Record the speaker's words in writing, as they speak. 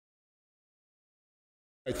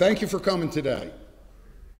Thank you for coming today.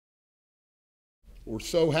 We're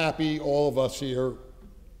so happy, all of us here,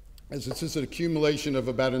 as this is an accumulation of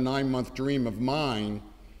about a 9-month dream of mine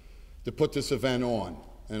to put this event on.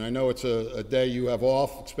 And I know it's a day you have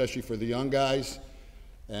off, especially for the young guys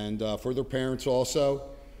and for their parents also,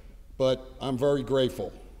 but I'm very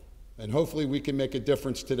grateful. And hopefully we can make a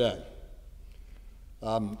difference today.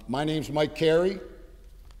 My name's Mike CAREY.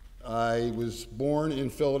 I was born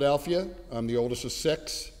in Philadelphia. I'm the oldest of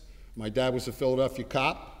 6. My dad was a Philadelphia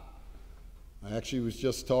cop. I actually was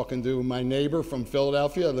just talking to my neighbor from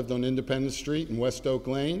Philadelphia. I lived on Independence Street in West Oak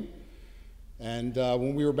Lane. And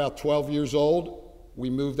when we were about 12 years old,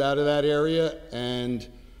 we moved out of that area and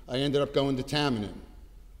I ended up going to Tammany.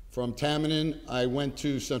 From Tammany, I went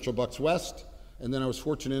to Central Bucks West, and then I was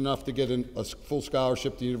fortunate enough to get a full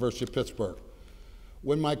scholarship to the University of Pittsburgh.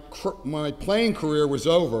 When my playing career was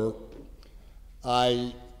over,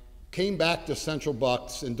 I came back to Central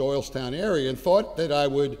Bucks in Doylestown area and thought that I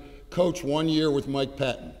would coach 1 year with Mike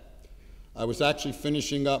Pettin. I was actually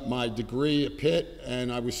finishing up my degree at Pitt,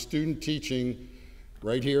 and I was student teaching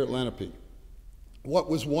right here at Lenape. What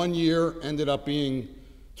was 1 year ended up being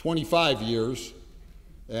 25 years,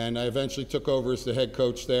 and I eventually took over as the head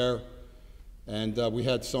coach there, and we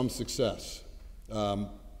had some success.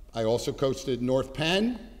 I also coached at North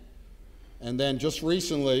Penn, and then just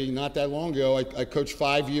recently, not that long ago, I coached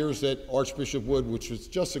 5 years at Archbishop Wood, which was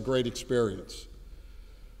just a great experience.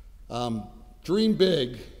 Dream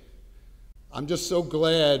big. I'm just so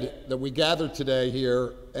glad that we gathered today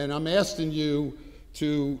here, and I'm asking you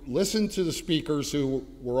to listen to the speakers who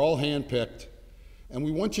were all handpicked, and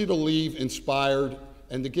we want you to leave inspired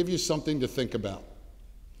and to give you something to think about.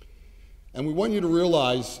 And we want you to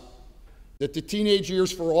realize that the teenage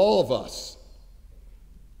years for all of us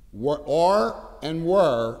are and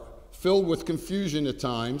were filled with confusion at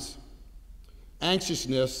times,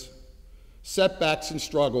 anxiousness, setbacks and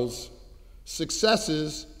struggles,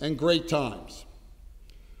 successes and great times.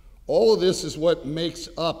 All of this is what makes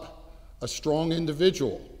up a strong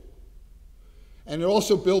individual. And it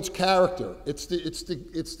also builds character. It's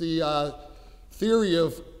the theory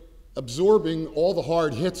of absorbing all the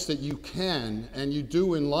hard hits that you can and you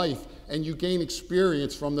do in life, and you gain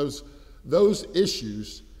experience from those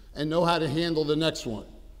issues and know how to handle the next one.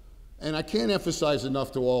 And I can't emphasize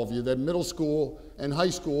enough to all of you that middle school and high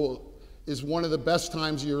school is one of the best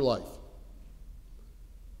times of your life.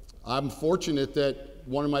 I'm fortunate that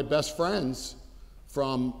one of my best friends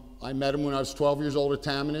I met him when I was 12 years old at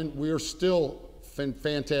Tammany. We are still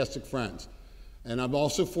fantastic friends. And I'm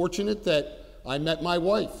also fortunate that I met my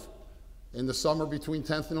wife in the summer between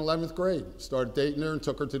 10th and 11th grade. Started dating her and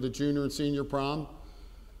took her to the junior and senior prom.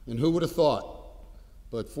 And who would have thought?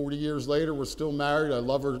 But 40 years later, we're still married. I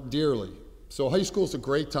love her dearly. So high school is a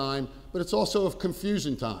great time, but it's also a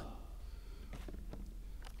confusing time.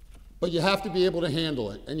 But you have to be able to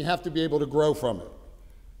handle it, and you have to be able to grow from it.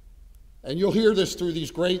 And you'll hear this through these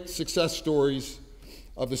great success stories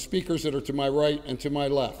of the speakers that are to my right and to my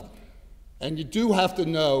left. And you do have to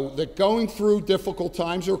know that going through difficult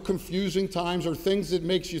times or confusing times or things that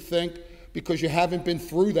makes you think because you haven't been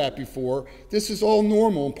through that before, this is all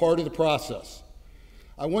normal and part of the process.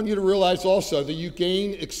 I want you to realize also that you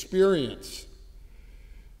gain experience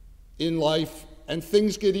in life and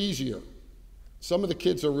things get easier. Some of the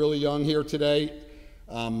kids are really young here today.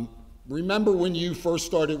 Remember when you first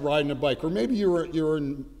started riding a bike, or maybe you're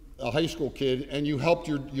a high school kid and you helped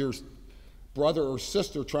your brother or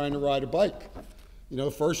sister trying to ride a bike. You know,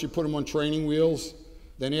 first you put them on training wheels,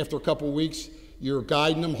 then after a couple of weeks, you're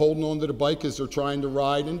guiding them, holding on to the bike as they're trying to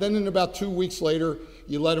ride, and then in about 2 weeks later,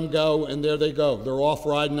 you let them go, and there they go. They're off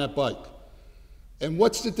riding that bike. And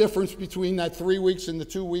what's the difference between that 3 weeks and the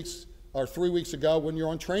 2 weeks, or 3 weeks ago when you're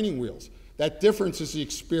on training wheels? That difference is the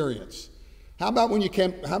experience. How about when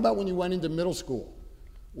you went into middle school?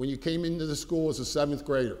 When you came into the school as a 7th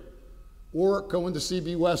grader? Or going to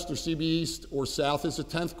CB West or CB East or South as a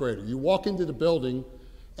 10th grader. You walk into the building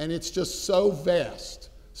and it's just so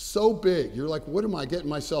vast, so big. You're like, what am I getting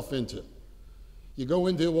myself into? You go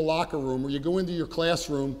into a locker room or you go into your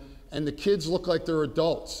classroom and the kids look like they're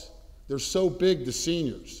adults. They're so big, the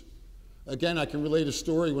seniors. Again, I can relate a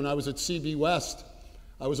story. When I was at CB West,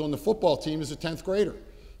 I was on the football team as a 10th grader.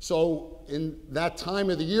 So in that time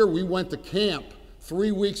of the year, we went to camp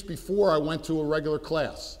 3 weeks before I went to a regular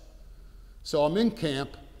class. So I'm in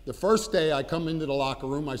camp. The first day I come into the locker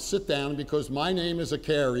room, I sit down because my name is a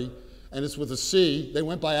CAREY and it's with a C. They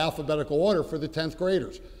went by alphabetical order for the 10th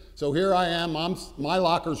graders. So here I am, my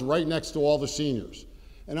locker's right next to all the seniors.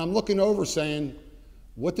 And I'm looking over saying,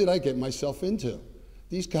 what did I get myself into?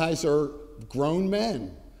 These guys are grown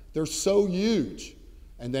men. They're so huge.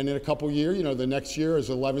 And then in a couple years, you know, the next year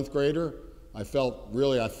as an 11th grader, I felt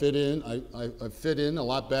really I fit in. I fit in a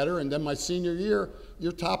lot better. And then my senior year,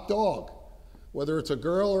 you're top dog. Whether it's a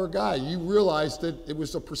girl or a guy, you realize that it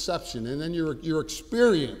was a perception. And then your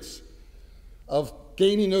experience of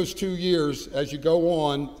gaining those 2 years as you go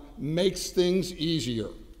on makes things easier.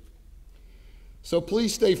 So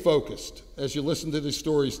please stay focused as you listen to these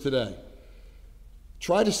stories today.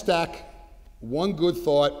 Try to stack one good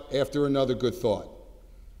thought after another good thought.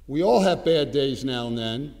 We all have bad days now and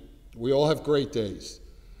then. We all have great days.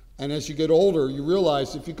 And as you get older, you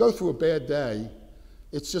realize if you go through a bad day,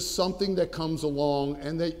 it's just something that comes along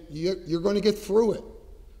and that you're going to get through it.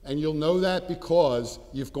 And you'll know that because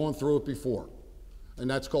you've gone through it before. And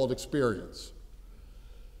that's called experience.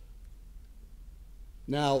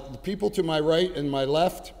 Now, the people to my right and my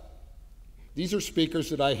left, these are speakers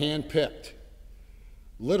that I handpicked.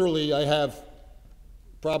 Literally, I have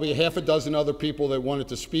probably half a dozen other people that wanted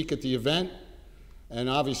to speak at the event, and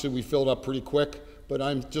obviously we filled up pretty quick, but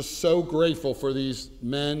I'm just so grateful for these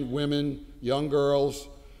men, women, young girls,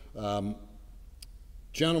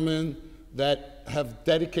 gentlemen that have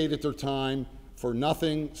dedicated their time for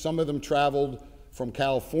nothing. Some of them traveled from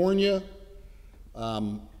California,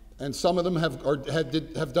 and some of them have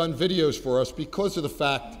done videos for us because of the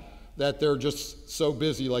fact that they're just so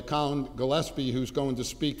busy, like Colin Gillespie, who's going to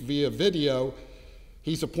speak via video.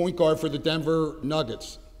 He's a point guard for the Denver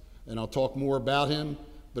Nuggets, and I'll talk more about him.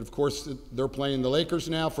 But of course, they're playing the Lakers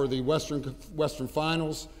now for the Western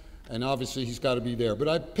Finals, and obviously he's got to be there. But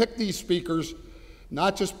I picked these speakers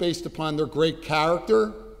not just based upon their great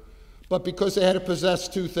character, but because they had to possess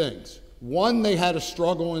two things. One, they had a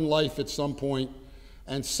struggle in life at some point,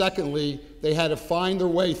 and secondly, they had to find their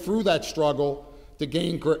way through that struggle to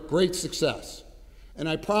gain great success. And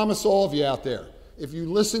I promise all of you out there, if you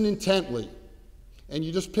listen intently and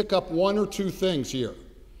you just pick up one or two things here,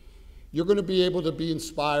 you're going to be able to be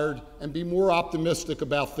inspired and be more optimistic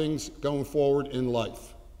about things going forward in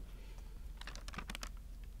life.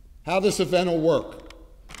 How this event will work.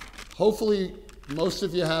 Hopefully, most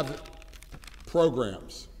of you have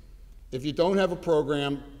programs. If you don't have a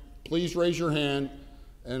program, please raise your hand,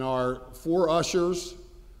 and our 4 ushers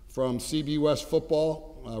from CB West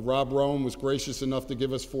Football, Rob Rowan was gracious enough to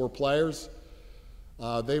give us 4 players.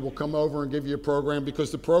 They will come over and give you a program,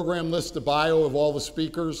 because the program lists the bio of all the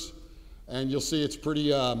speakers, and you'll see it's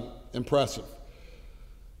pretty impressive.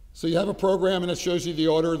 So you have a program, and it shows you the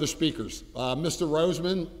order of the speakers. Mr.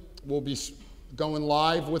 Roseman will be going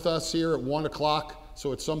live with us here at 1 o'clock,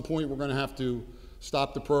 so at some point we're going to have to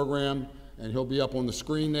stop the program, and he'll be up on the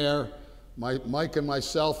screen there. Mike and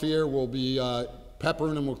myself here will be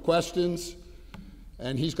peppering him with questions,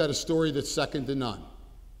 and he's got a story that's second to none.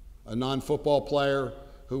 A non-football player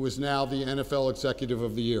who is now the NFL Executive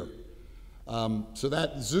of the Year. So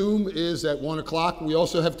that Zoom is at 1 o'clock. We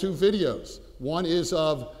also have 2 videos. One is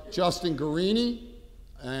of Justin Guarini,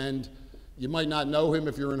 and you might not know him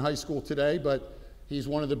if you're in high school today, but he's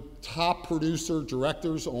one of the top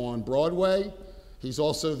directors on Broadway. He's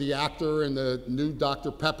also the actor in the new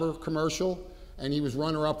Dr. Pepper commercial, and he was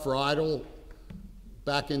runner-up for Idol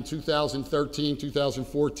back in 2013,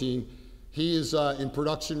 2014. He is in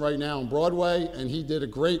production right now on Broadway, and he did a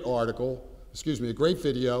great a great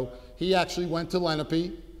video. He actually went to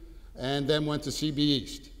Lenape and then went to CB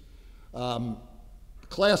East.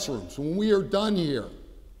 Classrooms, when we are done here,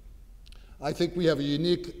 I think we have a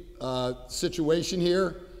unique situation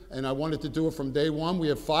here, and I wanted to do it from day one. We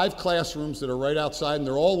have 5 classrooms that are right outside, and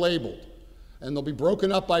they're all labeled. And they'll be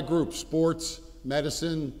broken up by groups: sports,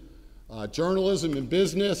 medicine, journalism and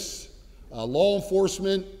business, law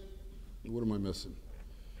enforcement. What am I missing?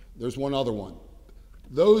 There's one other one.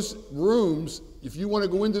 Those rooms, if you want to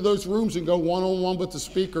go into those rooms and go one-on-one with the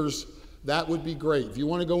speakers, that would be great. If you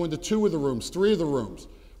want to go into 2 of the rooms, 3 of the rooms,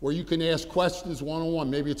 where you can ask questions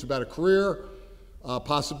one-on-one, maybe it's about a career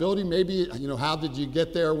possibility, maybe, how did you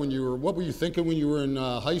get there what were you thinking when you were in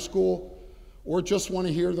high school, or just want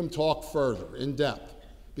to hear them talk further, in depth,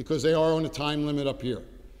 because they are on a time limit up here.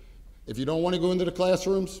 If you don't want to go into the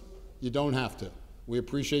classrooms, you don't have to. We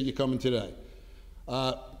appreciate you coming today.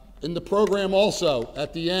 In the program also,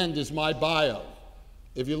 at the end is my bio.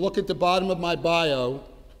 If you look at the bottom of my bio,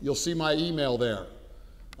 you'll see my email there.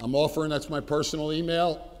 I'm offering, that's my personal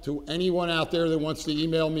email, to anyone out there that wants to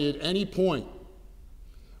email me at any point,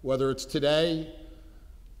 whether it's today,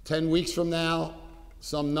 10 weeks from now,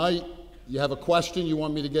 some night, you have a question you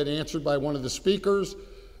want me to get answered by one of the speakers,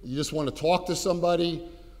 you just want to talk to somebody,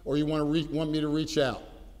 or you want me to reach out.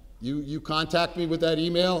 You contact me with that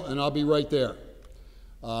email, and I'll be right there.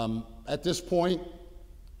 At this point,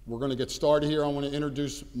 we're going to get started here. I want to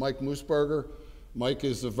introduce Mike Moosberger, Mike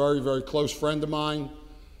is a very, very close friend of mine.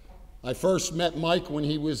 I first met Mike when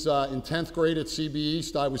he was in 10th grade at CB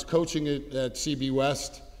East. I was coaching at CB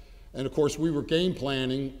West. And of course, we were game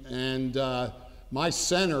planning. And my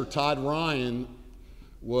center, Todd Ryan,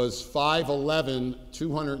 was 5'11",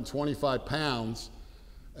 225 pounds.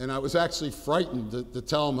 And I was actually frightened to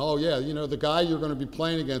tell him, oh yeah, you know, the guy you're going to be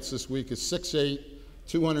playing against this week is 6'8",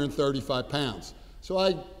 235 pounds. So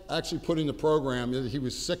I actually put in the program that he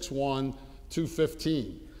was 6'1",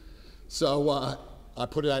 215. So I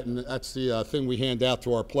put that in, that's the thing we hand out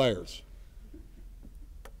to our players.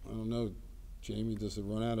 I don't know, Jamie, does it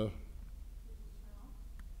run out of?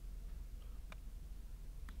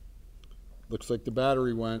 Looks like the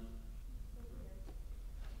battery went.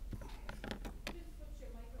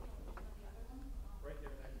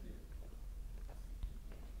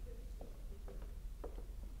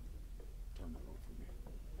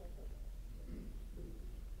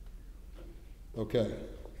 Okay.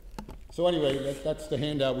 So anyway, that's the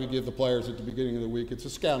handout we give the players at the beginning of the week. It's a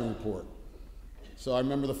scouting report. So I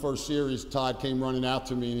remember the first series, Todd came running out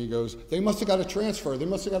to me and he goes, they must have got a transfer. They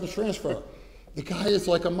must have got a transfer. The guy is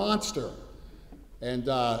like a monster. And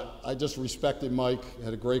I just respected Mike,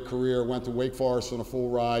 had a great career, went to Wake Forest on a full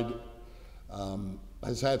ride,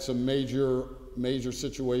 has had some major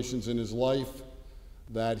situations in his life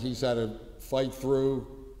that he's had to fight through,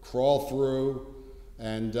 crawl through,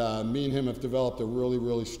 and me and him have developed a really,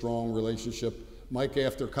 really strong relationship. Mike,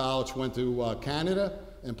 after college, went to Canada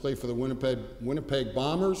and played for the Winnipeg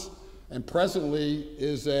Bombers, and presently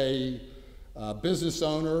is a business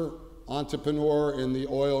owner, entrepreneur in the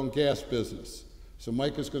oil and gas business. So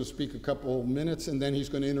Mike is going to speak a couple minutes, and then he's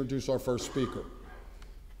going to introduce our first speaker.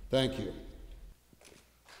 Thank you.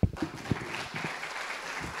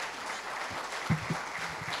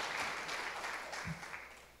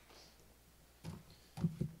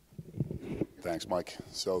 Thanks, Mike.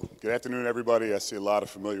 So good afternoon, everybody. I see a lot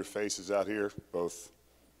of familiar faces out here, both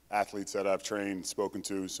athletes that I've trained, spoken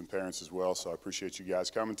to, some parents as well. So I appreciate you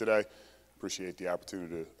guys coming today. Appreciate the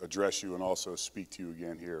opportunity to address you and also speak to you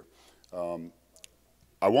again here.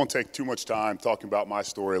 I won't take too much time talking about my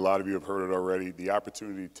story. A lot of you have heard it already. The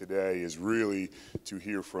opportunity today is really to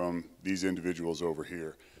hear from these individuals over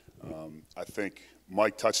here. I think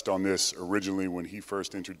Mike touched on this originally when he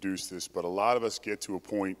first introduced this, but a lot of us get to a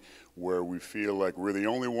point where we feel like we're the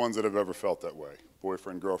only ones that have ever felt that way.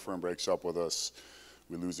 Boyfriend, girlfriend breaks up with us,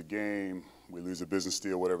 we lose a game, we lose a business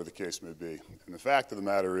deal, whatever the case may be. And the fact of the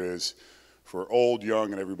matter is, for old,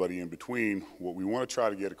 young, and everybody in between, what we want to try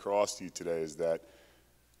to get across to you today is that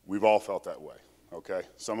we've all felt that way, okay?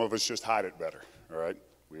 Some of us just hide it better, all right?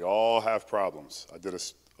 We all have problems. I did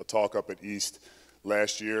a talk up at East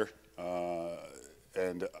last year,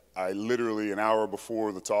 and I literally, an hour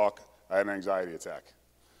before the talk, I had an anxiety attack.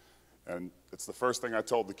 And it's the first thing I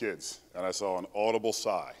told the kids, and I saw an audible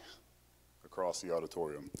sigh across the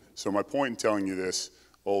auditorium. So my point in telling you this,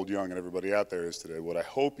 old, young, and everybody out there is today, what I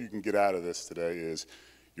hope you can get out of this today is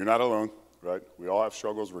you're not alone, right? We all have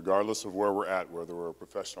struggles regardless of where we're at, whether we're a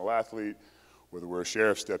professional athlete, whether we're a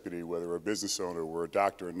sheriff's deputy, whether we're a business owner, we're a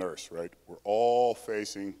doctor and nurse, right? We're all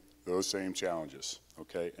facing those same challenges,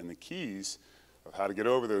 okay? And the keys of how to get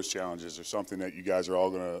over those challenges are something that you guys are all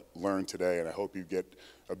going to learn today, and I hope you get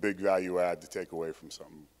a big value add to take away from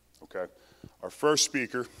something, okay? Our first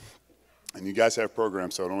speaker, and you guys have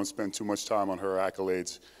programs, so I don't want to spend too much time on her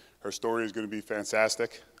accolades. Her story is going to be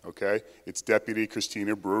fantastic, okay? It's Deputy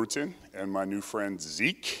Christina Brewerton and my new friend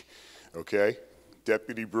Zeke, okay?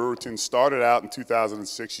 Deputy Brewerton started out in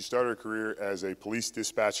 2006. She started her career as a police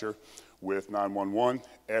dispatcher with 911.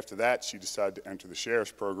 After that, she decided to enter the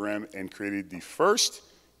sheriff's program and created the first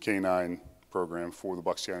K-9 program for the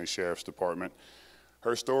Bucks County Sheriff's Department.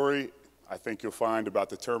 Her story, I think you'll find about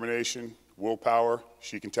determination, willpower.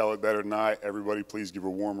 She can tell it better than I. Everybody, please give a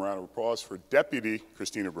warm round of applause for Deputy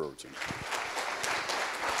Christina Brewerton.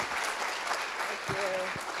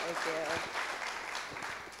 Thank you.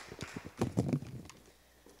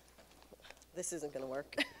 This isn't going to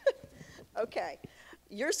work. Okay.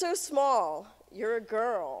 You're so small. You're a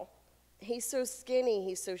girl. He's so skinny.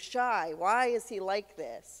 He's so shy. Why is he like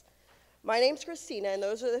this? My name's Christina, and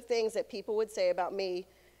those are the things that people would say about me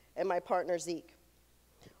and my partner, Zeke.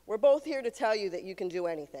 We're both here to tell you that you can do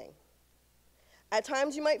anything. At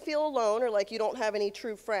times you might feel alone or like you don't have any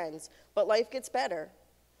true friends, but life gets better.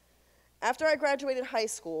 After I graduated high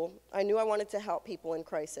school, I knew I wanted to help people in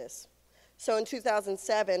crisis. So in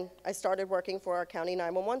 2007, I started working for our county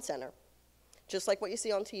 911 center, just like what you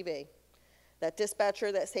see on TV. That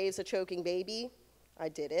dispatcher that saves a choking baby, I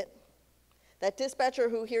did it. That dispatcher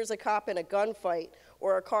who hears a cop in a gunfight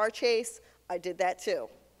or a car chase, I did that too.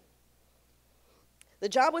 The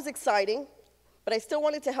job was exciting, but I still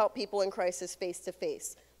wanted to help people in crisis face to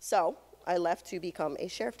face. So I left to become a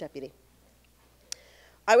sheriff deputy.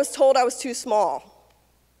 I was told I was too small.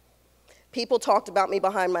 People talked about me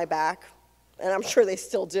behind my back, and I'm sure they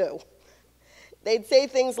still do. They'd say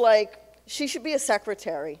things like, she should be a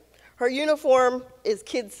secretary. Her uniform is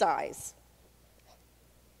kid size.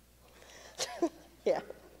 Yeah.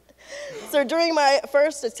 So during my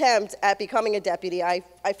first attempt at becoming a deputy, I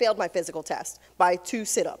failed my physical test by 2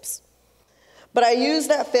 sit-ups. But I used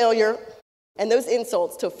that failure and those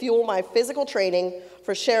insults to fuel my physical training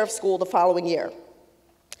for sheriff school the following year.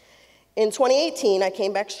 In 2018, I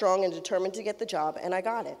came back strong and determined to get the job, and I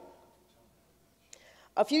got it.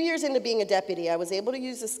 A few years into being a deputy, I was able to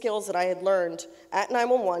use the skills that I had learned at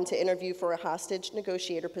 911 to interview for a hostage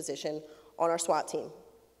negotiator position on our SWAT team.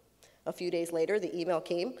 A few days later, the email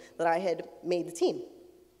came that I had made the team.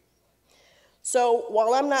 So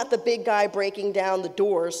while I'm not the big guy breaking down the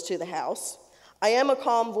doors to the house, I am a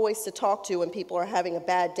calm voice to talk to when people are having a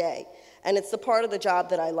bad day, and it's the part of the job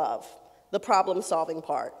that I love, the problem-solving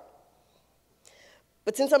part.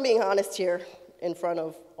 But since I'm being honest here in front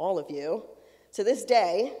of all of you, to this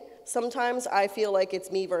day, sometimes I feel like it's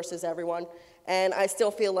me versus everyone, and I still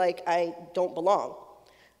feel like I don't belong.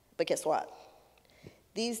 But guess what?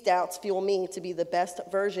 These doubts fuel me to be the best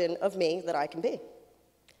version of me that I can be.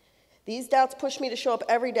 These doubts push me to show up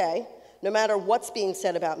every day, no matter what's being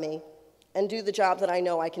said about me, and do the job that I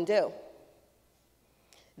know I can do.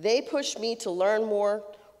 They push me to learn more,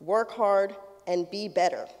 work hard, and be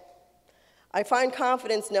better. I find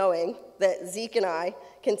confidence knowing that Zeke and I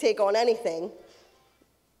can take on anything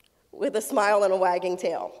with a smile and a wagging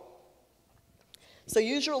tail. So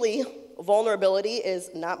usually, vulnerability is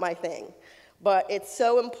not my thing, but it's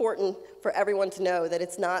so important for everyone to know that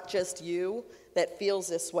it's not just you that feels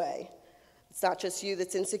this way. It's not just you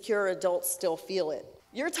that's insecure, adults still feel it.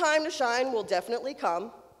 Your time to shine will definitely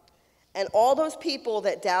come, and all those people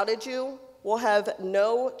that doubted you will have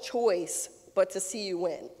no choice but to see you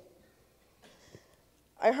win.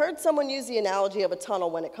 I heard someone use the analogy of a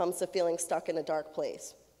tunnel when it comes to feeling stuck in a dark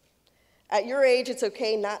place. At your age, it's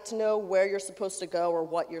okay not to know where you're supposed to go or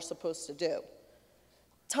what you're supposed to do.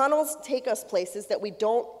 Tunnels take us places that we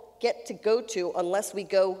don't get to go to unless we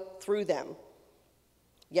go through them.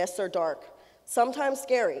 Yes, they're dark, sometimes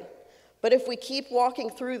scary, but if we keep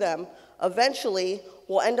walking through them, eventually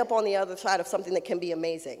we'll end up on the other side of something that can be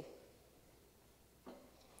amazing.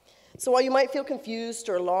 So while you might feel confused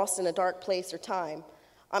or lost in a dark place or time,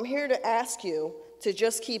 I'm here to ask you to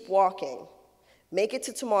just keep walking. Make it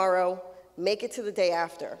to tomorrow, make it to the day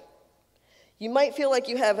after. You might feel like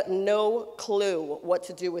you have no clue what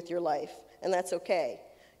to do with your life, and that's okay.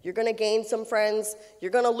 You're gonna gain some friends,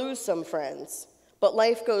 you're gonna lose some friends, but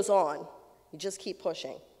life goes on. You just keep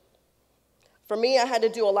pushing. For me, I had to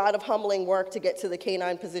do a lot of humbling work to get to the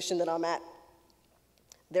K-9 position that I'm at.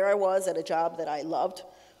 There I was at a job that I loved,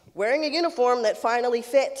 wearing a uniform that finally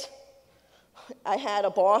fit. I had a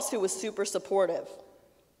boss who was super supportive,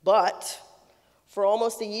 but for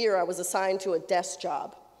almost a year, I was assigned to a desk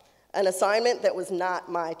job, an assignment that was not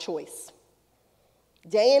my choice.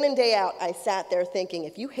 Day in and day out, I sat there thinking,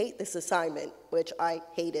 if you hate this assignment, which I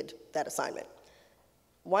hated that assignment,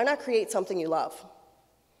 why not create something you love?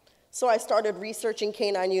 So I started researching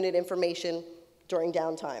K-9 unit information during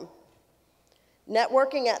downtime.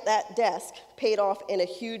 Networking at that desk paid off in a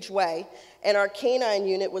huge way, and our K-9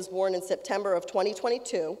 unit was born in September of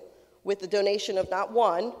 2022 with the donation of not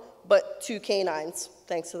 1, but 2 K-9s,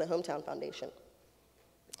 thanks to the Hometown Foundation.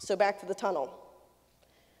 So back to the tunnel.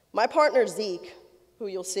 My partner Zeke, who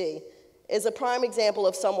you'll see, is a prime example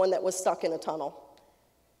of someone that was stuck in a tunnel.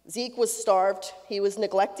 Zeke was starved, he was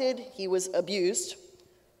neglected, he was abused.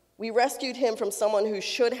 We rescued him from someone who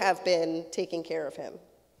should have been taking care of him.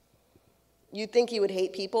 You'd think he would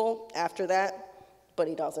hate people after that, but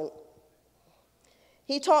he doesn't.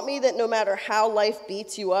 He taught me that no matter how life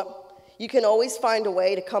beats you up, you can always find a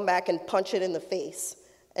way to come back and punch it in the face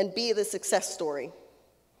and be the success story.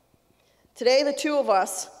 Today, the two of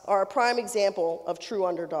us are a prime example of true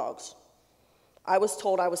underdogs. I was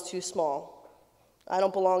told I was too small. I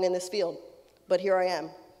don't belong in this field, but here I am.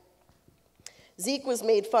 Zeke was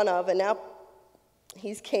made fun of, and now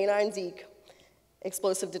he's K-9 Zeke,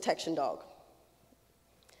 explosive detection dog.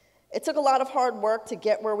 It took a lot of hard work to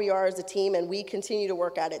get where we are as a team, and we continue to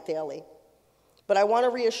work at it daily. But I want to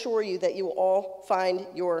reassure you that you will all find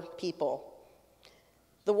your people.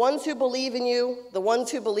 The ones who believe in you, the ones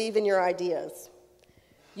who believe in your ideas.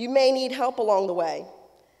 You may need help along the way,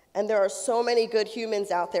 and there are so many good humans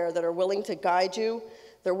out there that are willing to guide you,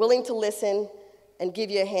 they're willing to listen, and give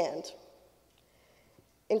you a hand.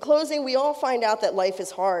 In closing, we all find out that life is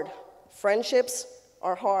hard. Friendships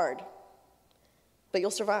are hard, but you'll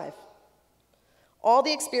survive. All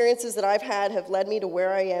the experiences that I've had have led me to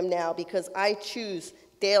where I am now because I choose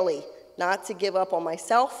daily not to give up on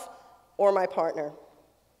myself or my partner.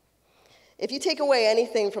 If you take away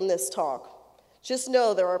anything from this talk, just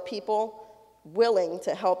know there are people willing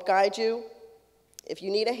to help guide you if you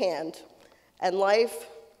need a hand, and life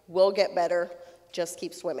will get better. Just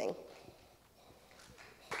keep swimming.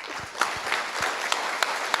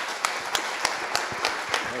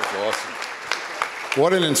 That was awesome.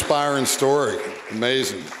 What an inspiring story.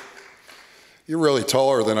 Amazing. You're really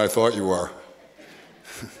taller than I thought you were.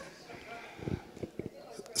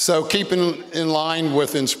 So keeping in line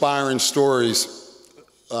with inspiring stories,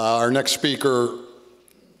 our next speaker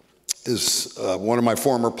is one of my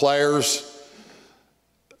former players.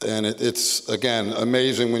 And it's, again,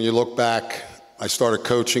 amazing when you look back. I started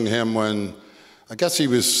coaching him when, I guess he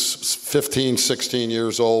was 15, 16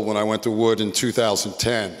 years old when I went to Wood in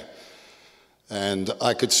 2010. And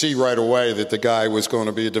I could see right away that the guy was going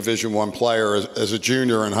to be a Division I player as a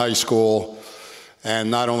junior in high school, and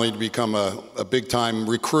not only to become a big-time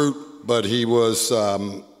recruit, but he was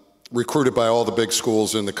recruited by all the big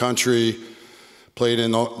schools in the country, played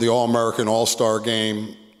in the All-American All-Star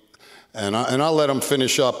game, and I'll let him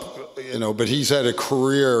finish up, you know, but he's had a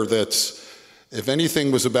career that's, if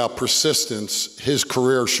anything was about persistence, his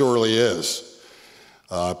career surely is.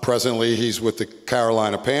 Presently, he's with the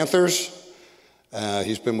Carolina Panthers.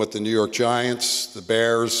 He's been with the New York Giants, the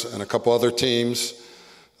Bears, and a couple other teams.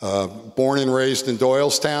 Born and raised in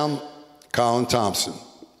Doylestown, Colin Thompson.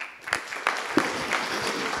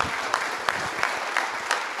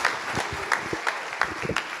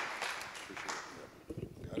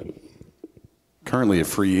 Currently a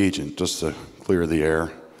free agent, just to clear the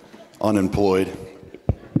air. Unemployed.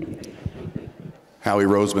 Howie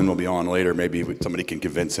Roseman will be on later. Maybe somebody can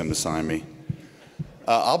convince him to sign me.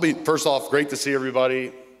 First off, great to see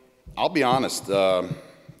everybody. I'll be honest, I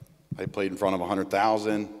played in front of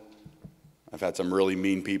 100,000. I've had some really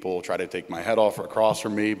mean people try to take my head off across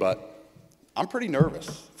from me, but I'm pretty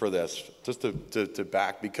nervous for this, just to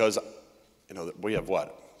back, because, you know, we have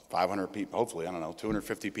what, 500 people, hopefully, I don't know,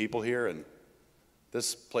 250 people here, and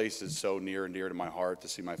this place is so near and dear to my heart to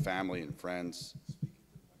see my family and friends.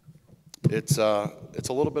 It's a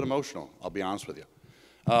little bit emotional, I'll be honest with you.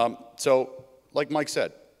 So, like Mike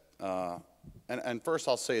said, and first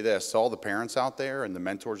I'll say this, to all the parents out there and the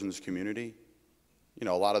mentors in this community, you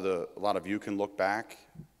know, a lot of you can look back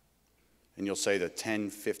and you'll say the 10,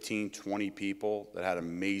 15, 20 people that had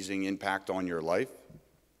amazing impact on your life.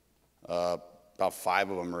 About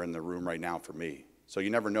 5 of them are in the room right now for me. So you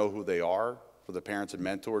never know who they are for the parents and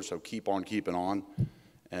mentors, so keep on keeping on.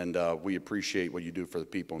 And we appreciate what you do for the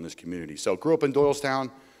people in this community. So grew up in Doylestown.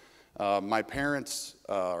 My parents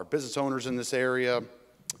are business owners in this area,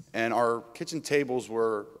 and our kitchen tables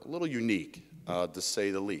were a little unique, to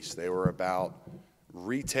say the least. They were about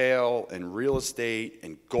retail and real estate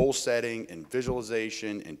and goal setting and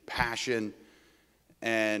visualization and passion.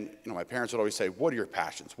 And you know, my parents would always say, "What are your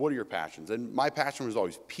passions? What are your passions?" And my passion was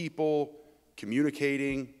always people,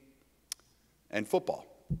 communicating, and football,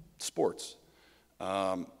 sports.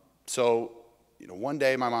 So you know, one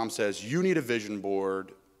day my mom says, "You need a vision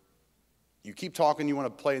board. You keep talking, you want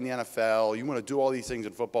to play in the NFL, you want to do all these things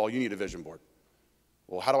in football, you need a vision board."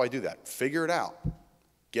 Well, how do I do that? Figure it out.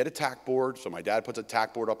 Get a tack board. So my dad puts a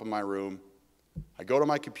tack board up in my room. I go to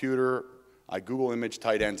my computer, I Google image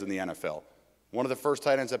tight ends in the NFL. One of the first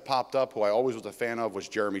tight ends that popped up, who I always was a fan of, was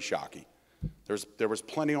Jeremy Shockey. There was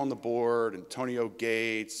plenty on the board: Antonio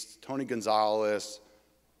Gates, Tony Gonzalez,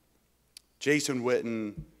 Jason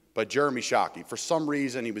Witten, but Jeremy Shockey. For some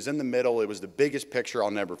reason, he was in the middle. It was the biggest picture.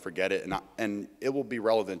 I'll never forget it, and it will be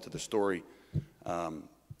relevant to the story down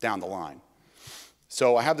the line.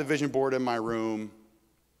 So I have the vision board in my room,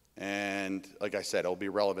 and like I said, it'll be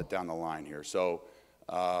relevant down the line here. So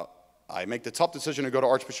I make the tough decision to go to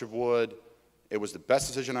Archbishop Wood. It was the best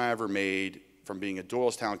decision I ever made, from being a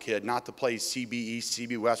Doylestown kid, not to play CB East,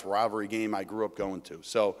 CB West rivalry game I grew up going to.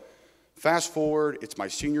 So fast forward, it's my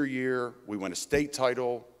senior year. We win a state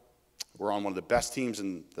title. We're on one of the best teams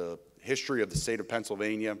in the history of the state of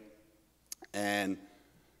Pennsylvania. And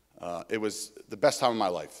it was the best time of my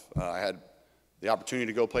life. I had the opportunity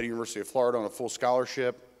to go play at the University of Florida on a full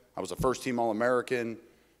scholarship. I was a first-team All-American.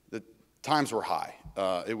 The times were high.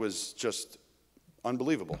 It was just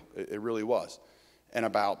unbelievable. It really was. And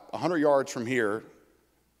about 100 yards from here,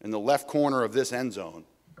 in the left corner of this end zone,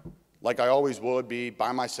 like I always would be,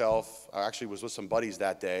 by myself, I actually was with some buddies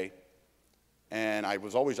that day, And I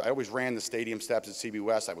always ran the stadium steps at CB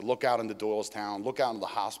West. I would look out into Doylestown, look out into the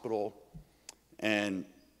hospital, and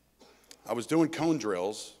I was doing cone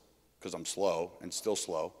drills, because I'm slow and still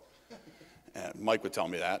slow. And Mike would tell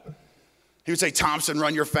me that. He would say, Thompson,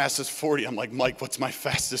 run your fastest 40. I'm like, Mike, what's my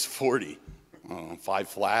fastest 40? I don't know, 5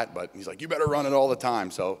 flat, but he's like, you better run it all the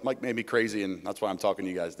time. So Mike made me crazy, and that's why I'm talking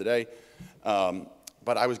to you guys today.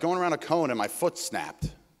 But I was going around a cone, and my foot snapped.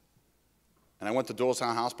 And I went to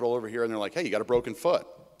Doylestown Hospital over here, and they're like, hey, you got a broken foot.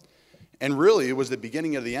 And really, it was the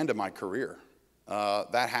beginning of the end of my career.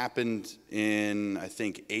 That happened in, I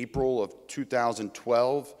think, April of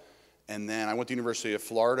 2012. And then I went to the University of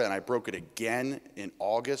Florida, and I broke it again in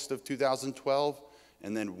August of 2012.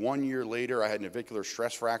 And then 1 year later, I had an navicular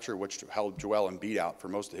stress fracture, which held Joel Embiid out for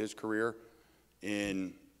most of his career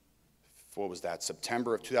in, what was that,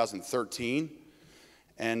 September of 2013.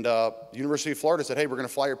 And the University of Florida said, hey, we're going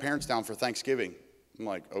to fly your parents down for Thanksgiving. I'm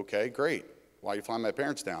like, okay, great. Why are you flying my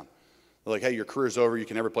parents down? They're like, hey, your career's over. You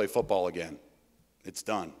can never play football again. It's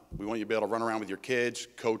done. We want you to be able to run around with your kids,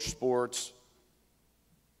 coach sports.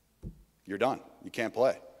 You're done. You can't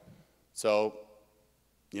play. So,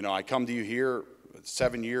 you know, I come to you here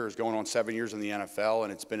 7 years, going on 7 years in the NFL,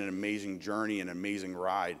 and it's been an amazing journey, an amazing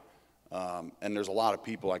ride. And there's a lot of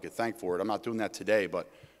people I could thank for it. I'm not doing that today,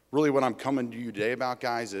 but really what I'm coming to you today about,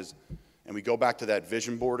 guys, is, and we go back to that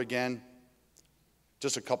vision board again,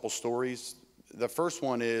 just a couple stories. The first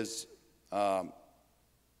one is, I'll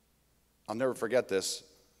never forget this.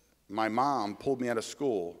 My mom pulled me out of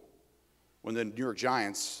school when the New York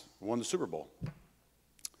Giants won the Super Bowl.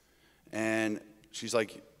 And she's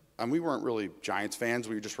like, and we weren't really Giants fans,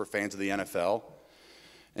 we just were fans of the NFL.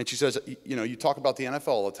 And she says, you know, you talk about the NFL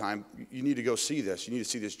all the time, you need to go see this. You need to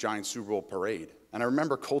see this Giants Super Bowl parade. And I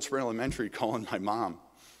remember Cold Spring Elementary calling my mom,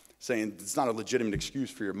 saying it's not a legitimate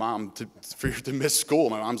excuse for your mom for you to miss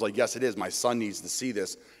school. My mom's like, yes, it is. My son needs to see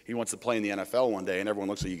this. He wants to play in the NFL one day. And everyone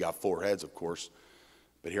looks like you got 4 heads, of course.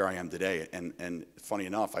 But here I am today. And funny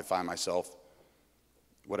enough, I find myself,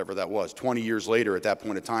 whatever that was, 20 years later at that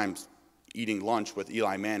point in time, eating lunch with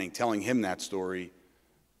Eli Manning, telling him that story,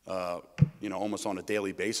 you know, almost on a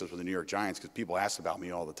daily basis with the New York Giants, because people ask about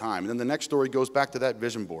me all the time. And then the next story goes back to that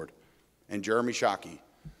vision board and Jeremy Shockey.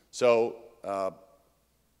 So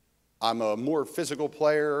I'm a more physical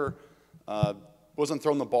player, wasn't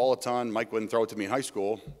throwing the ball a ton. Mike wouldn't throw it to me in high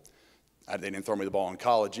school. They didn't throw me the ball in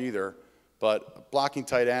college either. But blocking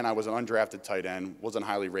tight end, I was an undrafted tight end, wasn't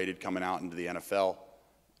highly rated coming out into the NFL.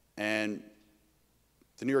 And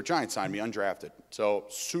the New York Giants signed me undrafted. So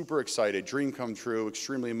super excited, dream come true,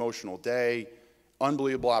 extremely emotional day,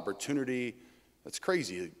 unbelievable opportunity. That's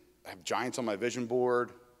crazy. I have Giants on my vision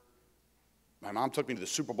board. My mom took me to the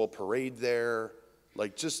Super Bowl parade there.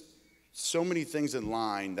 Like, just so many things in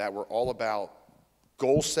line that were all about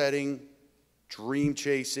goal setting, dream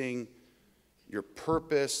chasing, your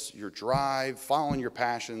purpose, your drive, following your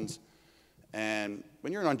passions. And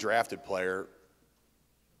when you're an undrafted player,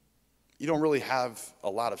 you don't really have a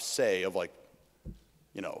lot of say of, like,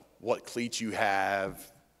 you know, what cleats you have,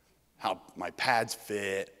 how my pads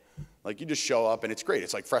fit. Like, you just show up and it's great.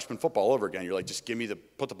 It's like freshman football over again. You're like, just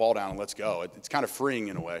put the ball down and let's go. It's kind of freeing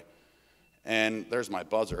in a way. And there's my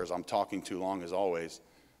buzzer, as I'm talking too long as always.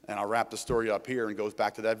 And I'll wrap the story up here and goes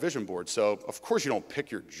back to that vision board. So, of course, you don't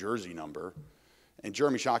pick your jersey number. And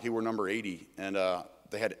Jeremy Shockey were number 80. And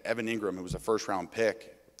they had Evan Ingram, who was a first-round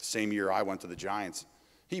pick, the same year I went to the Giants.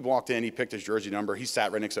 He walked in, he picked his jersey number. He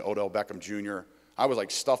sat right next to Odell Beckham Jr. I was, like,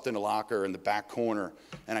 stuffed in the locker in the back corner.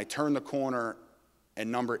 And I turned the corner, and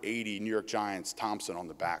number 80, New York Giants, Thompson on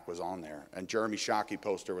the back was on there. And Jeremy Shockey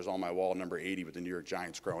poster was on my wall, number 80, with the New York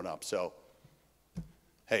Giants growing up. So,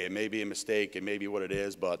 hey, it may be a mistake, it may be what it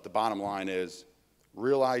is, but the bottom line is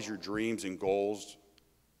realize your dreams and goals,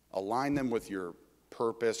 align them with your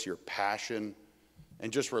purpose, your passion,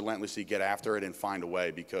 and just relentlessly get after it and find a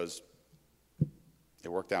way, because it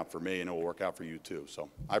worked out for me and it will work out for you too. So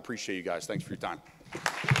I appreciate you guys. Thanks for your time.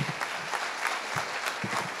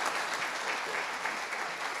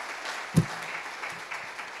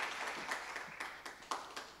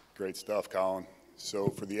 Great stuff, Colin. So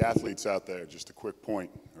for the athletes out there, just a quick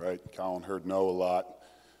point, right? Colin heard no a lot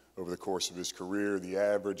over the course of his career. The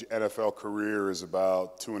average NFL career is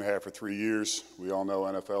about 2.5 or 3 years. We all know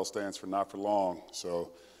NFL stands for not for long.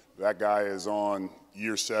 So that guy is on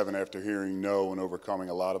year 7 after hearing no and overcoming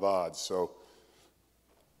a lot of odds. So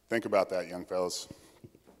think about that, young fellas.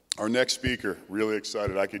 Our next speaker, really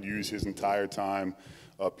excited. I could use his entire time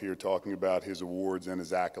up here talking about his awards and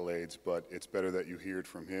his accolades, but it's better that you hear it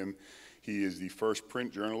from him. He is the first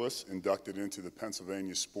print journalist inducted into the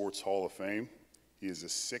Pennsylvania Sports Hall of Fame. He is a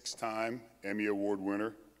 6-time Emmy Award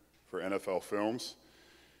winner for NFL films.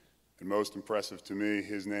 And most impressive to me,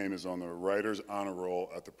 his name is on the Writers Honor Roll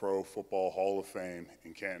at the Pro Football Hall of Fame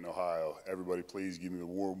in Canton, Ohio. Everybody please give me a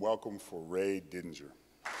warm welcome for Ray Didinger.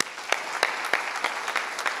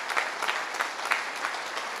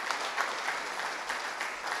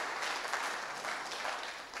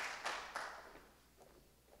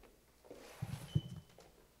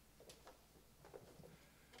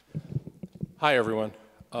 Hi, everyone.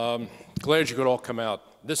 Glad you could all come out.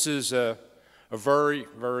 This is a very,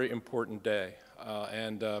 very important day. How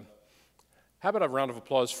about a round of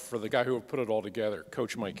applause for the guy who put it all together,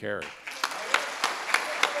 Coach Mike CAREY.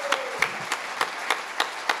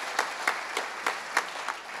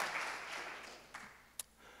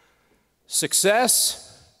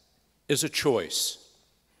 Success is a choice.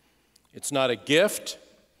 It's not a gift,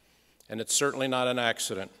 and it's certainly not an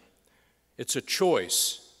accident. It's a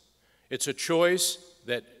choice. It's a choice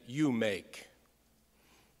that you make.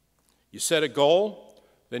 You set a goal,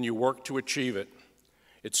 then you work to achieve it.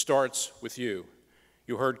 It starts with you.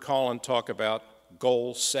 You heard Colin talk about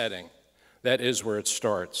goal setting. That is where it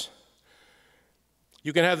starts.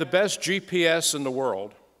 You can have the best GPS in the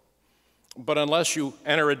world, but unless you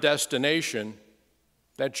enter a destination,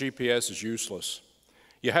 that GPS is useless.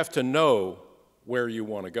 You have to know where you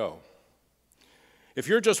want to go. If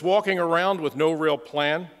you're just walking around with no real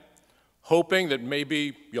plan, hoping that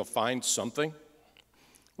maybe you'll find something,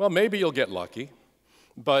 well, maybe you'll get lucky,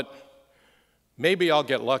 but maybe I'll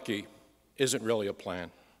get lucky isn't really a plan.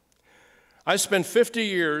 I spent 50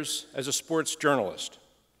 years as a sports journalist,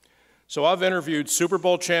 so I've interviewed Super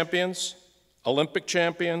Bowl champions, Olympic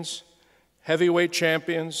champions, heavyweight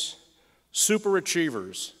champions, super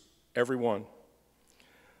achievers, every one.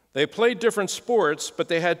 They played different sports, but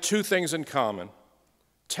they had two things in common.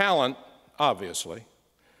 Talent, obviously,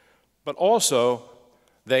 but also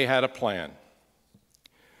they had a plan.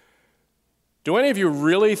 Do any of you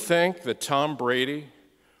really think that Tom Brady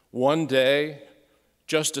one day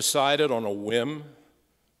just decided on a whim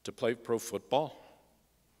to play pro football?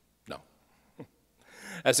 No.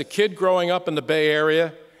 As a kid growing up in the Bay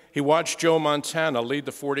Area, he watched Joe Montana lead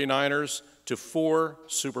the 49ers to 4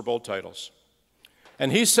 Super Bowl titles.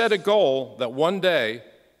 And he set a goal that one day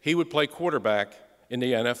he would play quarterback in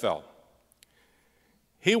the NFL.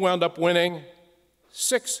 He wound up winning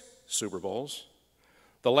 6 Super Bowls,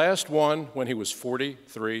 the last one when he was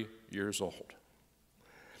 43 years old.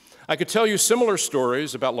 I could tell you similar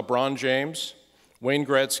stories about LeBron James, Wayne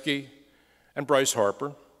Gretzky, and Bryce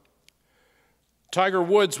Harper. Tiger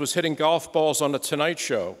Woods was hitting golf balls on The Tonight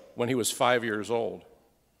Show when he was 5 years old.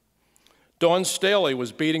 Dawn Staley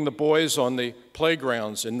was beating the boys on the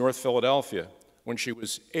playgrounds in North Philadelphia when she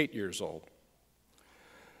was 8 years old.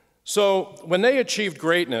 So when they achieved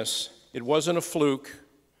greatness, it wasn't a fluke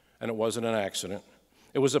and it wasn't an accident.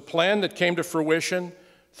 It was a plan that came to fruition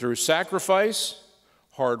through sacrifice,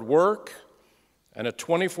 hard work, and a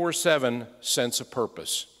 24/7 sense of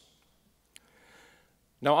purpose.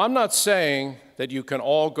 Now, I'm not saying that you can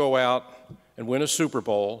all go out and win a Super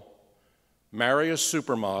Bowl, marry a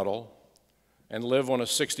supermodel, and live on a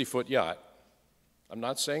 60-foot yacht. I'm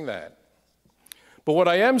not saying that. But what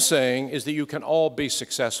I am saying is that you can all be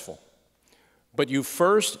successful. But you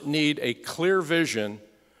first need a clear vision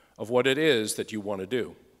of what it is that you want to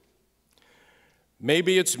do.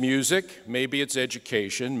 Maybe it's music, maybe it's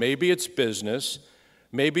education, maybe it's business,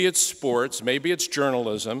 maybe it's sports, maybe it's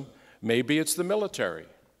journalism, maybe it's the military.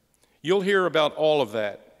 You'll hear about all of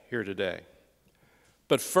that here today.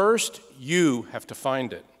 But first, you have to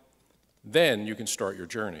find it. Then you can start your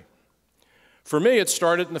journey. For me, it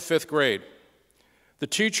started in the 5th grade. The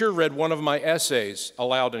teacher read one of my essays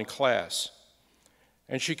aloud in class,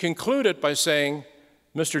 and she concluded by saying,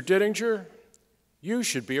 "Mr. Didinger, you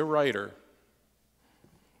should be a writer."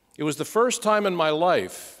 It was the first time in my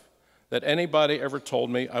life that anybody ever told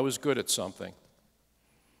me I was good at something.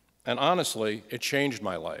 And honestly, it changed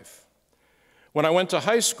my life. When I went to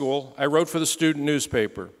high school, I wrote for the student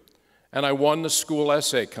newspaper, and I won the school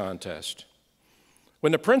essay contest.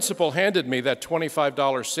 When the principal handed me that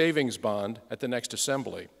 $25 savings bond at the next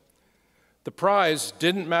assembly, the prize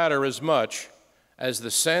didn't matter as much as the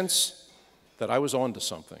sense that I was onto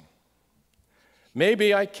something.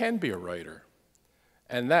 Maybe I can be a writer.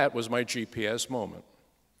 And that was my GPS moment.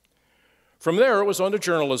 From there, it was on to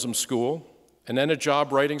journalism school, and then a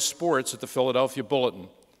job writing sports at the Philadelphia Bulletin.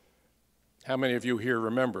 How many of you here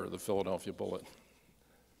remember the Philadelphia Bulletin?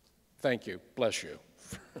 Thank you. Bless you.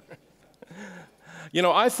 You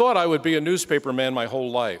know, I thought I would be a newspaper man my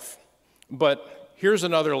whole life. But here's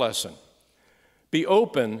another lesson. Be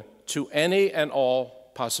open to any and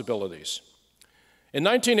all possibilities. In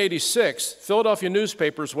 1986, Philadelphia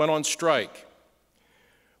newspapers went on strike.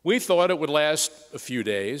 We thought it would last a few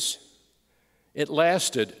days. It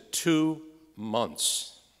lasted 2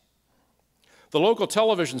 months. The local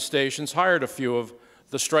television stations hired a few of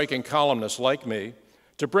the striking columnists like me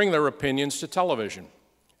to bring their opinions to television,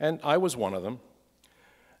 and I was one of them.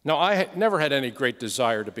 Now, I had never had any great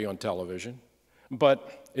desire to be on television,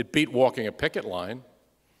 but it beat walking a picket line,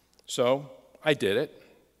 so I did it.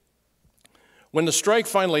 When the strike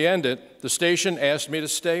finally ended, the station asked me to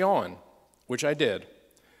stay on, which I did.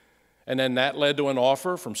 And then that led to an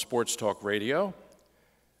offer from Sports Talk Radio,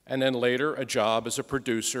 and then later a job as a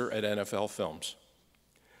producer at NFL Films.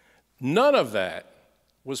 None of that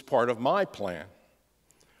was part of my plan.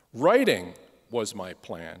 Writing was my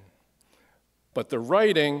plan, but the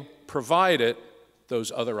writing provided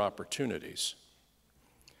those other opportunities.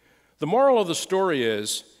 The moral of the story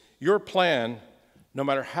is your plan, no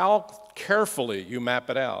matter how carefully you map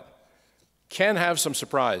it out, can have some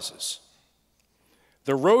surprises.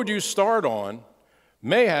 The road you start on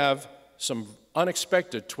may have some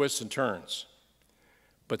unexpected twists and turns,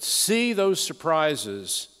 but see those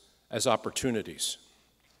surprises as opportunities.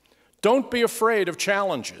 Don't be afraid of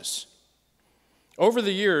challenges. Over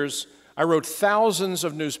the years, I wrote thousands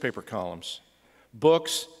of newspaper columns,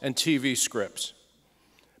 books, and TV scripts.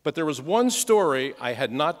 But there was one story I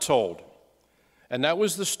had not told, and that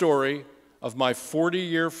was the story of my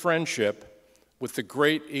 40-year friendship with the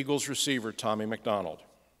great Eagles receiver, Tommy McDonald.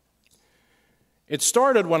 It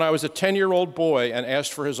started when I was a 10-year-old boy and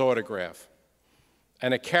asked for his autograph,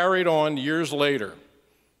 and it carried on years later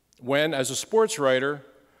when, as a sports writer,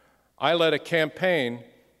 I led a campaign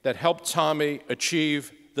that helped Tommy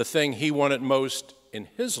achieve the thing he wanted most in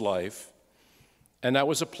his life, and that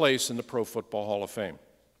was a place in the Pro Football Hall of Fame.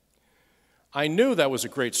 I knew that was a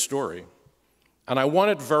great story, and I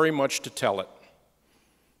wanted very much to tell it.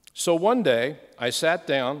 So one day, I sat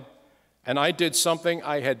down, and I did something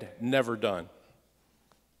I had never done.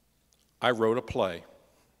 I wrote a play.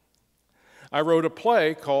 I wrote a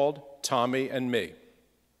play called Tommy and Me.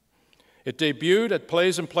 It debuted at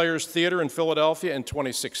Plays and Players Theater in Philadelphia in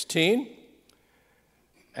 2016,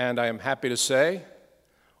 and I am happy to say,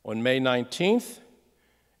 on May 19th,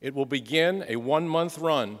 it will begin a 1-month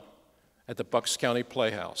run at the Bucks County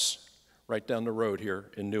Playhouse, right down the road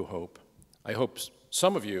here in New Hope. I hope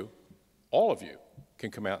some of you, all of you,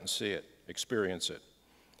 can come out and see it, experience it.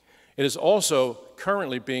 It is also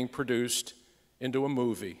currently being produced into a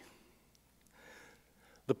movie.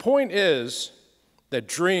 The point is that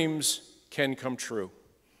dreams can come true.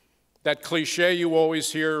 That cliche you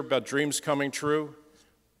always hear about dreams coming true,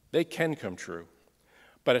 they can come true.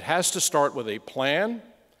 But it has to start with a plan,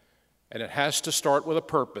 and it has to start with a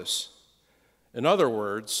purpose. In other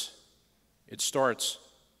words, it starts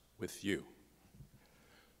with you.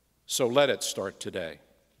 So let it start today.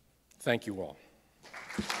 Thank you all.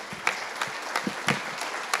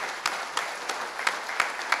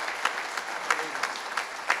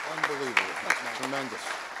 Unbelievable. Tremendous.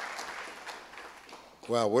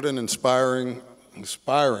 Wow, what an inspiring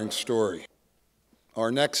story.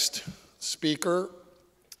 Our next speaker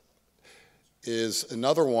is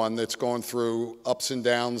another one that's gone through ups and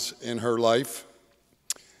downs in her life.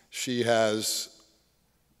 She has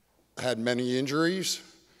had many injuries.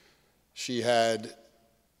 She had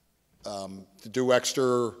to do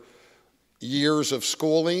extra years of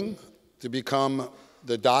schooling to become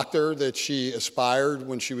the doctor that she aspired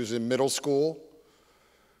when she was in middle school.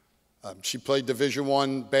 She played Division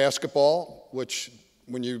I basketball, which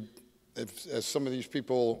as some of these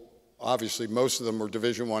people, obviously most of them were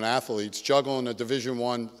Division I athletes, juggling a Division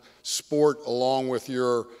I sport along with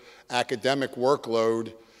your academic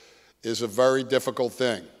workload is a very difficult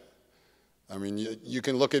thing. I mean, you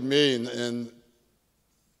can look at me and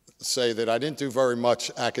say that I didn't do very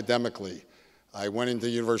much academically. I went into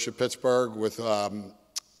the University of Pittsburgh with a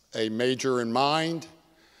major in mind,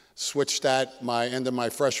 switched at my end of my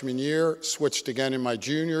freshman year, switched again in my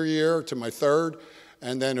junior year to my third,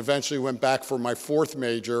 and then eventually went back for my fourth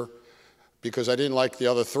major because I didn't like the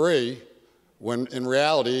other three, when in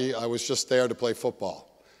reality, I was just there to play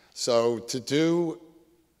football. So to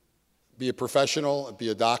be a professional, be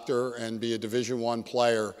a doctor, and be a Division I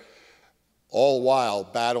player, all while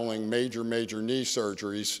battling major knee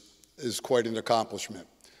surgeries is quite an accomplishment.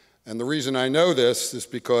 And the reason I know this is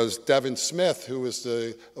because Devin Smith, who is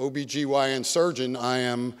the OBGYN surgeon I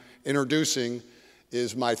am introducing,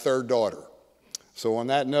 is my third daughter. So on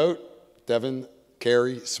that note, Devin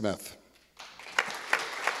CAREY Smith.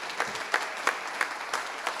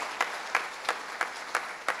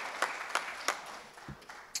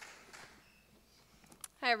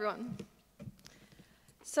 Hi, everyone.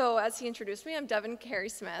 So as he introduced me, I'm Devin CAREY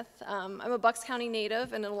Smith. I'm a Bucks County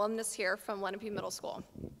native and an alumnus here from Lenape Middle School.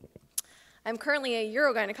 I'm currently a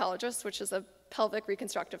urogynecologist, which is a pelvic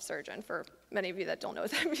reconstructive surgeon, for many of you that don't know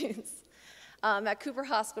what that means, at Cooper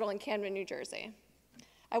Hospital in Camden, New Jersey.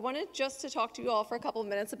 I wanted just to talk to you all for a couple of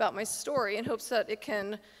minutes about my story in hopes that it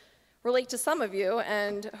can relate to some of you,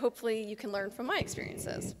 and hopefully you can learn from my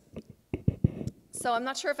experiences. So I'm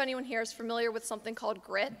not sure if anyone here is familiar with something called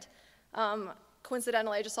grit.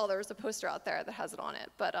 Coincidentally, I just saw there was a poster out there that has it on it,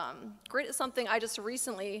 but grit is something I just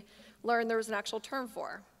recently learned there was an actual term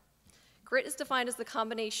for. Grit is defined as the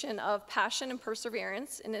combination of passion and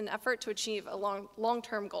perseverance in an effort to achieve a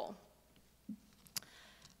long-term goal.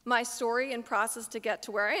 My story and process to get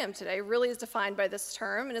to where I am today really is defined by this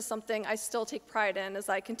term and is something I still take pride in as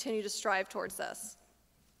I continue to strive towards this.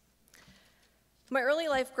 My early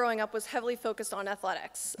life growing up was heavily focused on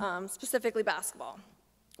athletics, specifically basketball.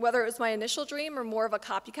 Whether it was my initial dream or more of a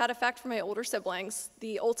copycat effect from my older siblings,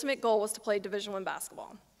 the ultimate goal was to play Division I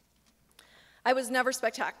basketball. I was never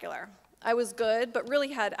spectacular. I was good, but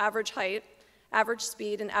really had average height, average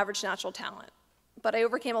speed, and average natural talent. But I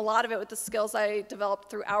overcame a lot of it with the skills I developed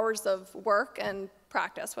through hours of work and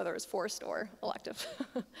practice, whether it was forced or elective.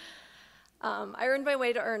 I earned my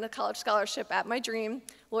way to earn a college scholarship at my dream,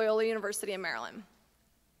 Loyola University in Maryland.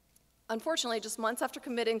 Unfortunately, just months after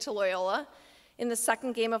committing to Loyola, in the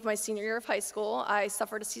second game of my senior year of high school, I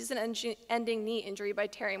suffered a season-ending knee injury by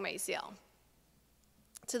tearing my ACL.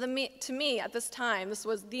 To me, at this time, this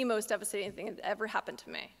was the most devastating thing that had ever happened to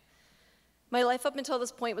me. My life up until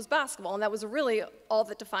this point was basketball, and that was really all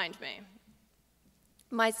that defined me.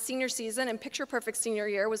 My senior season and picture-perfect senior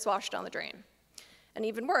year was washed down the drain. And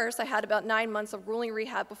even worse, I had about 9 months of grueling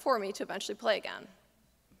rehab before me to eventually play again.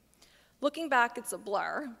 Looking back, it's a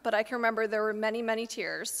blur, but I can remember there were many, many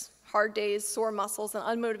tears, hard days, sore muscles, and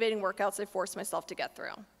unmotivating workouts I forced myself to get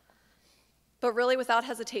through. But really, without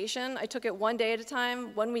hesitation, I took it one day at a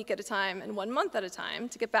time, 1 week at a time, and 1 month at a time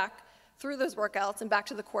to get back through those workouts and back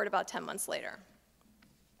to the court about 10 months later.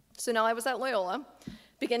 So now I was at Loyola,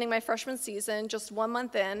 beginning my freshman season just 1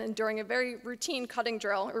 month in, and during a very routine cutting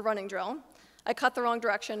drill or running drill, I cut the wrong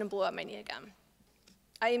direction and blew up my knee again.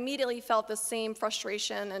 I immediately felt the same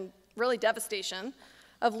frustration and really devastation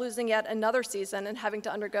of losing yet another season and having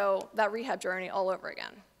to undergo that rehab journey all over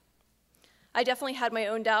again. I definitely had my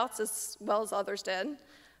own doubts, as well as others did,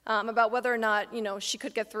 about whether or not, she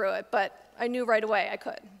could get through it, but I knew right away I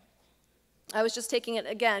could. I was just taking it,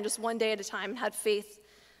 again, just one day at a time, and had faith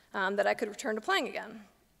that I could return to playing again.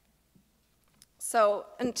 So,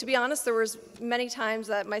 and to be honest, there was many times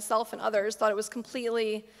that myself and others thought it was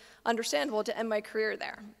completely understandable to end my career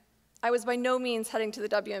there. I was by no means heading to the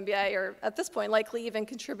WNBA, or at this point, likely even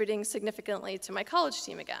contributing significantly to my college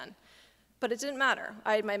team again. But it didn't matter.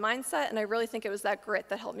 I had my mindset, and I really think it was that grit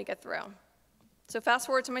that helped me get through. So fast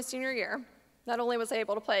forward to my senior year, not only was I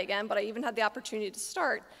able to play again, but I even had the opportunity to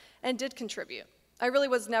start and did contribute. I really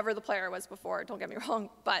was never the player I was before, don't get me wrong,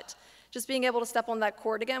 but just being able to step on that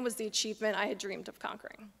court again was the achievement I had dreamed of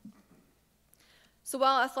conquering. So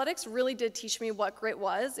while athletics really did teach me what grit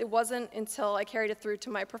was, it wasn't until I carried it through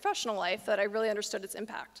to my professional life that I really understood its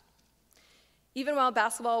impact. Even while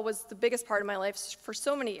basketball was the biggest part of my life for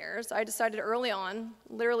so many years, I decided early on,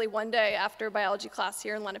 literally one day after biology class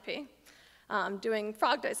here in Lenape, doing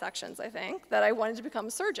frog dissections, I think, that I wanted to become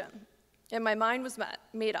a surgeon. And my mind was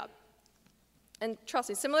made up. And trust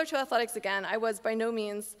me, similar to athletics again, I was by no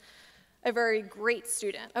means a very great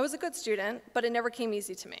student. I was a good student, but it never came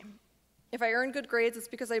easy to me. If I earned good grades, it's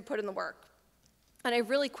because I put in the work. And I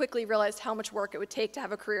really quickly realized how much work it would take to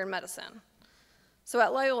have a career in medicine. So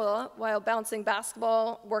at Loyola, while balancing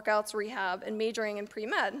basketball, workouts, rehab, and majoring in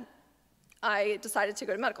pre-med, I decided to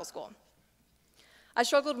go to medical school. I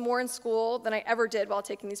struggled more in school than I ever did while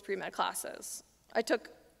taking these pre-med classes. I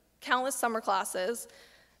took countless summer classes,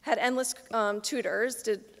 had endless tutors,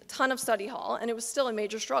 did a ton of study hall, and it was still a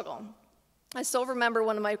major struggle. I still remember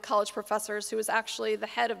one of my college professors, who was actually the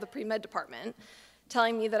head of the pre-med department,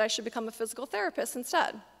 telling me that I should become a physical therapist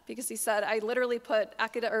instead, because he said I literally put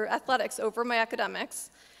athletics over my academics,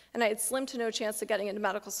 and I had slim to no chance of getting into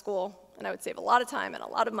medical school, and I would save a lot of time and a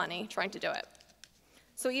lot of money trying to do it.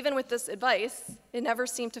 So even with this advice, it never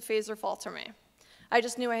seemed to faze or falter me. I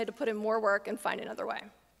just knew I had to put in more work and find another way.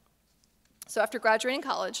 So after graduating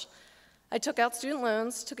college, I took out student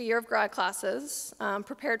loans, took a year of grad classes,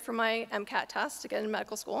 prepared for my MCAT test to get into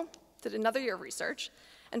medical school, did another year of research,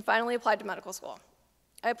 and finally applied to medical school.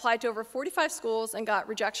 I applied to over 45 schools and got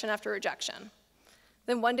rejection after rejection.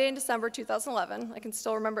 Then one day in December 2011, I can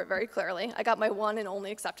still remember it very clearly, I got my one and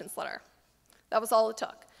only acceptance letter. That was all it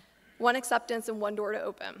took. One acceptance and one door to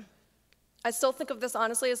open. I still think of this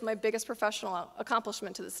honestly as my biggest professional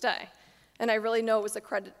accomplishment to this day, and I really know it was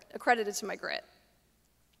accredited to my grit.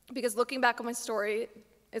 Because looking back on my story,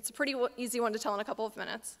 it's a pretty easy one to tell in a couple of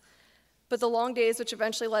minutes, but the long days which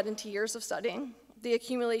eventually led into years of studying, the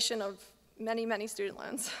accumulation of many, many student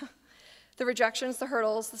loans, the rejections, the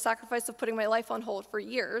hurdles, the sacrifice of putting my life on hold for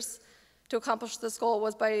years to accomplish this goal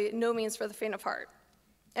was by no means for the faint of heart.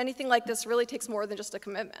 Anything like this really takes more than just a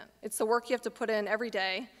commitment. It's the work you have to put in every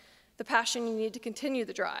day, the passion you need to continue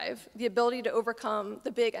the drive, the ability to overcome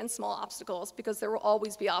the big and small obstacles, because there will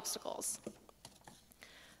always be obstacles.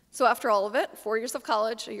 So after all of it, 4 years of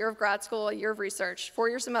college, a year of grad school, a year of research, 4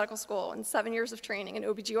 years of medical school, and 7 years of training in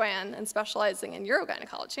OBGYN and specializing in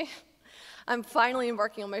urogynecology, I'm finally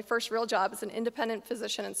embarking on my first real job as an independent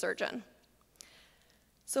physician and surgeon.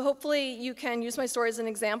 So hopefully you can use my story as an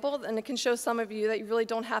example, and it can show some of you that you really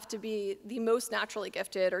don't have to be the most naturally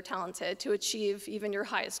gifted or talented to achieve even your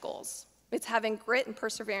highest goals. It's having grit and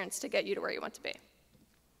perseverance to get you to where you want to be.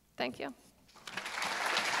 Thank you.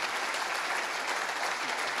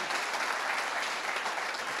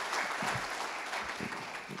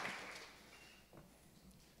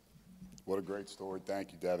 What a great story.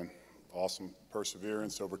 Thank you, Devin. Awesome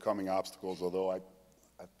perseverance, overcoming obstacles, although I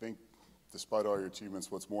think despite all your achievements,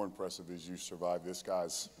 what's more impressive is you survived this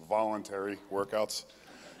guy's voluntary workouts.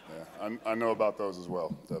 Yeah, I know about those as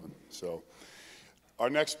well, Devin. So our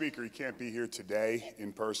next speaker, he can't be here today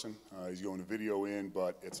in person. He's going to video in,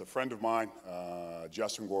 but it's a friend of mine,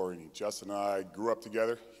 Justin Guarini. Justin and I grew up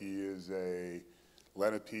together. He is a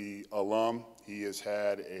Lenape alum. He has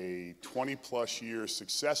had a 20-plus year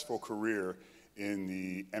successful career in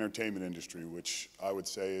the entertainment industry, which I would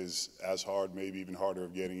say is as hard, maybe even harder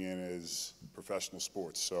of getting in as professional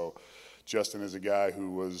sports. So Justin is a guy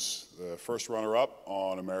who was the first runner-up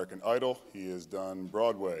on American Idol. He has done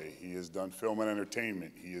Broadway. He has done film and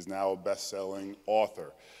entertainment. He is now a best-selling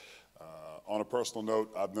author. On a personal note,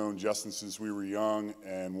 I've known Justin since we were young,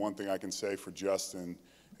 and one thing I can say for Justin,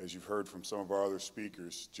 as you've heard from some of our other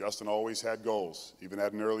speakers, Justin always had goals, even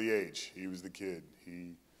at an early age. He was the kid.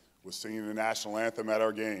 He was singing the national anthem at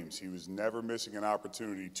our games. He was never missing an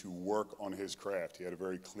opportunity to work on his craft. He had a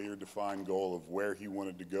very clear, defined goal of where he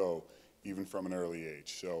wanted to go, even from an early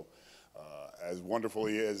age. So as wonderful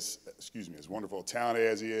as wonderful talented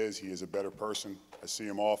as he is a better person. I see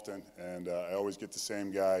him often, and I always get the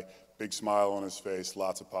same guy, big smile on his face,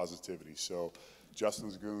 lots of positivity. So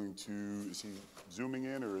Justin's going to, is he zooming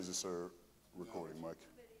in, or is this a recording, Mike?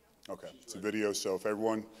 Okay, it's a video, so if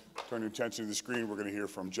everyone turn your attention to the screen, we're going to hear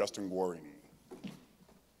from Justin Guarini.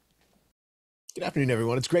 Good afternoon,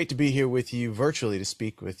 everyone. It's great to be here with you virtually to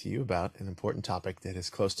speak with you about an important topic that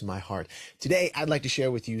is close to my heart. Today, I'd like to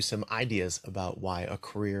share with you some ideas about why a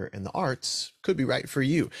career in the arts could be right for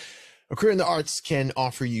you. A career in the arts can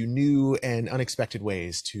offer you new and unexpected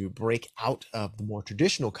ways to break out of the more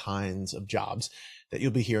traditional kinds of jobs that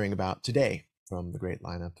you'll be hearing about today from the great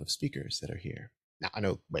lineup of speakers that are here. Now, I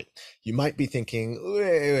know, you might be thinking,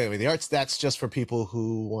 wait, the arts, that's just for people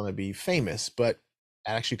who want to be famous, but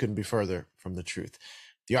that actually couldn't be further from the truth.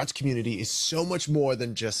 The arts community is so much more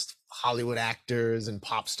than just Hollywood actors and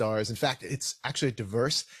pop stars. In fact, it's actually a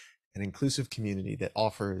diverse and inclusive community that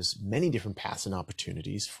offers many different paths and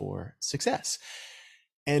opportunities for success.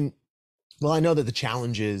 And well, I know that the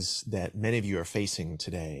challenges that many of you are facing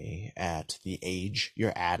today at the age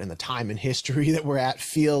you're at and the time in history that we're at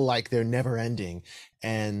feel like they're never ending.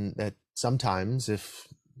 And that sometimes, if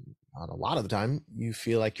not a lot of the time, you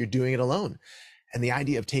feel like you're doing it alone. And the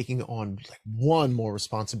idea of taking on one more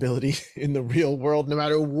responsibility in the real world, no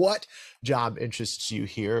matter what job interests you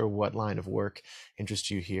here, or what line of work interests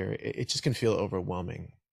you here, it just can feel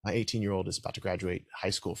overwhelming. My 18-year-old is about to graduate high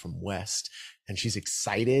school from West, and she's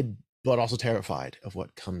excited, but also terrified of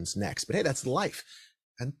what comes next. But hey, that's life,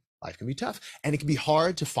 and life can be tough. And it can be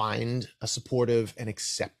hard to find a supportive and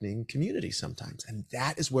accepting community sometimes. And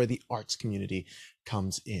that is where the arts community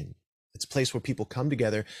comes in. It's a place where people come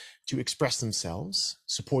together to express themselves,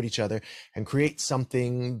 support each other, and create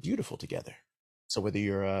something beautiful together. So whether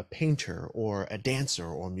you're a painter or a dancer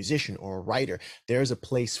or a musician or a writer, there's a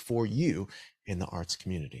place for you in the arts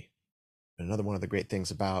community. And another one of the great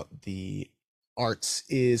things about the arts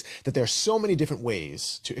is that there are so many different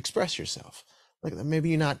ways to express yourself. Like maybe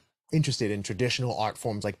you're not interested in traditional art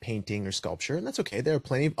forms like painting or sculpture, and that's okay. There are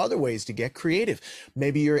plenty of other ways to get creative.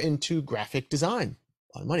 Maybe you're into graphic design.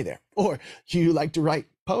 A lot of money there. Or you like to write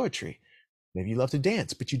poetry. Maybe you love to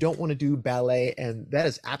dance, but you don't want to do ballet, and that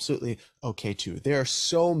is absolutely okay too. There are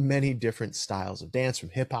so many different styles of dance, from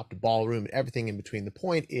hip hop to ballroom and everything in between. The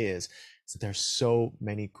point is that there's so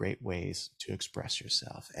many great ways to express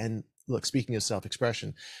yourself. And look, speaking of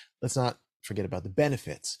self-expression, let's not forget about the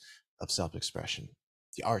benefits of self-expression.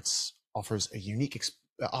 The arts offers a unique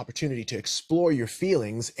opportunity to explore your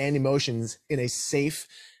feelings and emotions in a safe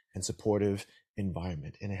and supportive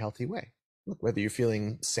environment in a healthy way. Look, whether you're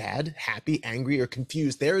feeling sad, happy, angry, or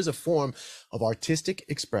confused, there is a form of artistic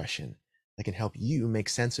expression that can help you make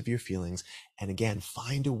sense of your feelings and, again,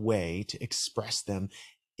 find a way to express them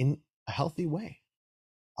in a healthy way.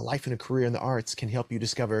 A life and a career in the arts can help you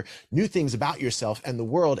discover new things about yourself and the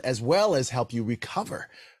world, as well as help you recover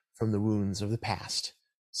from the wounds of the past,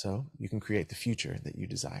 so you can create the future that you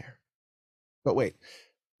desire. But wait,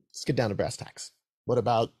 let's get down to brass tacks. What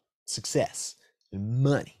about success and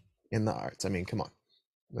money in the arts? I mean, come on,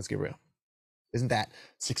 let's get real. Isn't that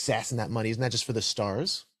success and that money, isn't that just for the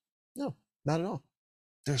stars? No, not at all.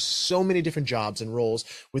 There's so many different jobs and roles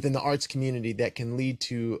within the arts community that can lead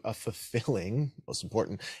to a fulfilling, most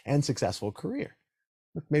important, and successful career.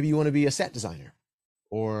 Maybe you want to be a set designer,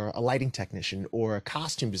 or a lighting technician, or a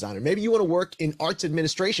costume designer. Maybe you want to work in arts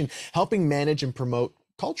administration, helping manage and promote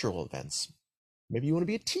cultural events. Maybe you want to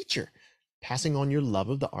be a teacher, passing on your love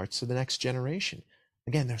of the arts to the next generation.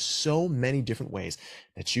 Again, there's so many different ways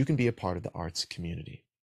that you can be a part of the arts community,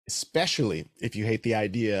 especially if you hate the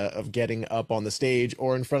idea of getting up on the stage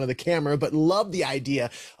or in front of the camera, but love the idea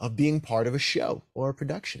of being part of a show or a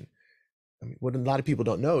production. I mean, what a lot of people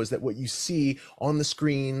don't know is that what you see on the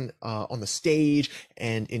screen, on the stage,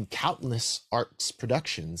 and in countless arts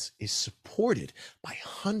productions is supported by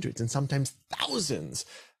hundreds and sometimes thousands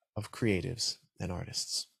of creatives and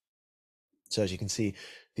artists. So as you can see,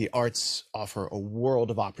 the arts offer a world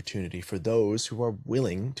of opportunity for those who are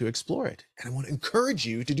willing to explore it. And I want to encourage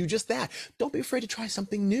you to do just that. Don't be afraid to try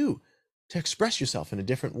something new, to express yourself in a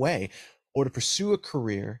different way, or to pursue a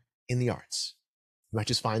career in the arts. You might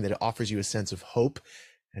just find that it offers you a sense of hope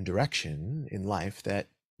and direction in life that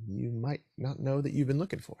you might not know that you've been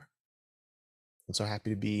looking for. I'm so happy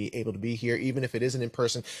to be able to be here, even if it isn't in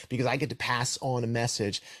person, because I get to pass on a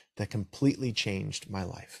message that completely changed my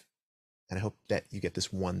life. And I hope that you get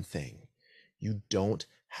this one thing. You don't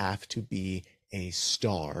have to be a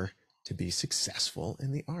star to be successful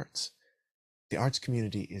in the arts. The arts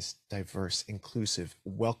community is diverse, inclusive,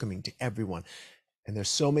 welcoming to everyone. And there's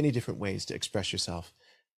so many different ways to express yourself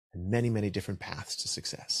and many, many different paths to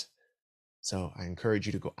success. So I encourage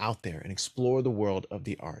you to go out there and explore the world of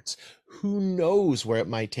the arts. Who knows where it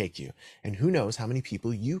might take you? And who knows how many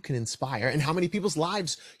people you can inspire and how many people's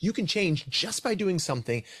lives you can change just by doing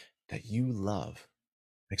something that you love,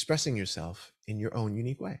 expressing yourself in your own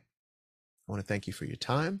unique way. I want to thank you for your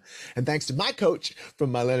time. And thanks to my coach from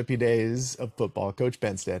my Lenape days of football, Coach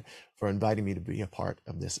Benstead, for inviting me to be a part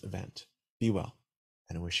of this event. Be well,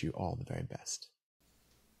 and I wish you all the very best.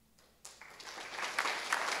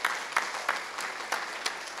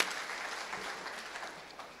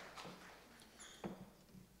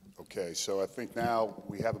 Okay, so I think now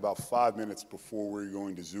we have about 5 minutes before we're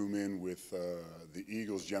going to zoom in with the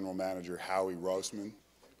Eagles general manager, Howie Roseman.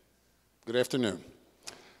 Good afternoon.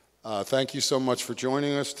 Thank you so much for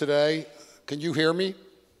joining us today. Can you hear me?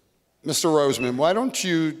 Mr. Roseman, why don't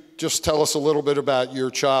you just tell us a little bit about your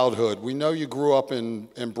childhood? We know you grew up in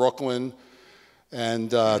Brooklyn,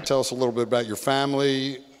 and tell us a little bit about your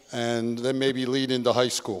family, and then maybe lead into high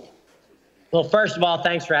school. Well, first of all,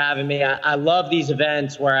 thanks for having me. I love these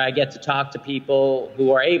events where I get to talk to people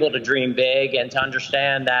who are able to dream big and to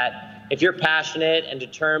understand that if you're passionate and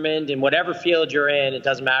determined in whatever field you're in, it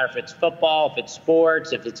doesn't matter if it's football, if it's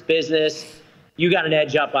sports, if it's business, you got an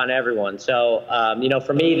edge up on everyone. So, you know,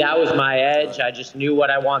 for me, that was my edge. I just knew what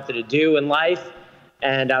I wanted to do in life.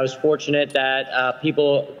 And I was fortunate that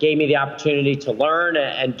people gave me the opportunity to learn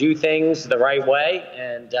and do things the right way.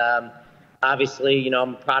 And obviously, you know,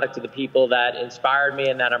 I'm a product of the people that inspired me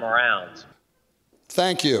and that I'm around.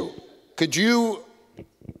 Thank you. Could you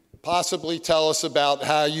possibly tell us about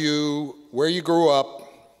where you grew up,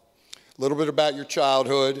 a little bit about your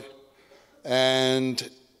childhood, and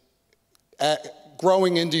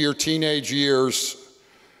growing into your teenage years,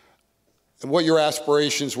 and what your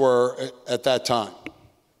aspirations were at that time?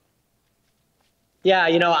 Yeah,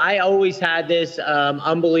 you know, I always had this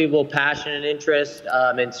unbelievable passion and interest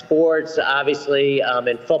in sports, obviously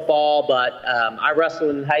in football, but I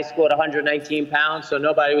wrestled in high school at 119 pounds, so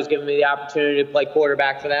nobody was giving me the opportunity to play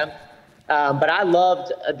quarterback for them. But I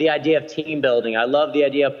loved the idea of team building. I loved the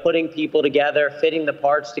idea of putting people together, fitting the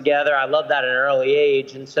parts together. I loved that at an early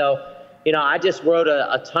age. And so, you know, I just wrote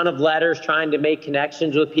a ton of letters trying to make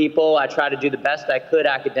connections with people. I tried to do the best I could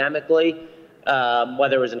academically.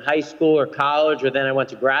 Whether it was in high school or college, or then I went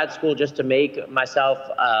to grad school just to make myself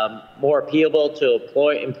more appealable to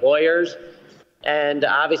employers. and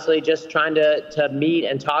obviously just trying to meet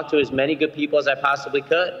and talk to as many good people as I possibly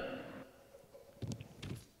could.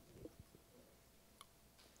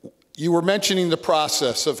 You were mentioning the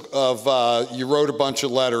process of you wrote a bunch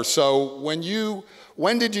of letters. So when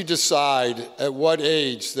did you decide, at what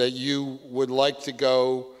age, that you would like to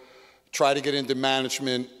go try to get into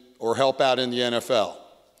management or help out in the NFL?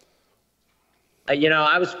 You know,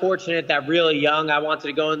 I was fortunate that really young, I wanted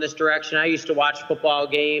to go in this direction. I used to watch football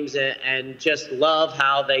games and just love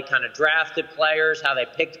how they kind of drafted players, how they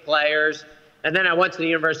picked players. And then I went to the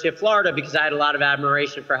University of Florida because I had a lot of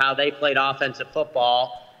admiration for how they played offensive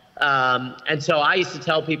football. And so I used to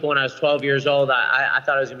tell people when I was 12 years old, I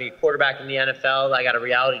thought I was going to be a quarterback in the NFL. I got a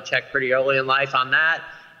reality check pretty early in life on that.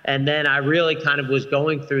 And then I really kind of was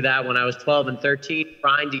going through that when I was 12 and 13,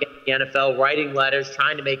 trying to get in the NFL, writing letters,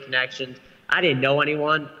 trying to make connections. I didn't know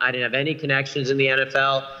anyone. I didn't have any connections in the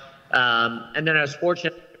NFL. And then I was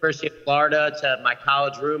fortunate at the University of Florida to my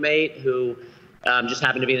college roommate who just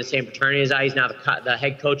happened to be in the same fraternity as I. He's now the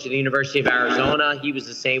head coach of the University of Arizona. He was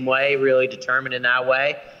the same way, really determined in that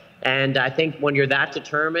way. And I think when you're that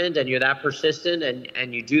determined and you're that persistent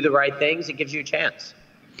and you do the right things, it gives you a chance.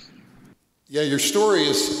 Yeah, your story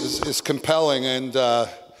is compelling, and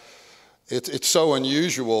it's so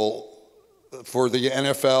unusual for the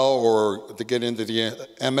NFL or to get into the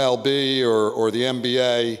MLB or the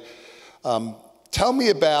NBA. Tell me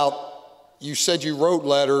about, you said you wrote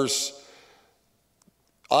letters.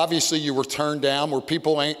 Obviously, you were turned down. Were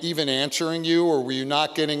people even answering you, or were you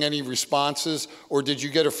not getting any responses, or did you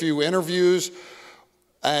get a few interviews?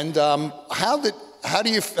 And how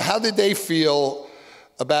did they feel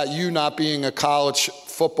about you not being a college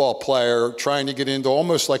football player, trying to get into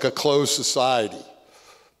almost like a closed society?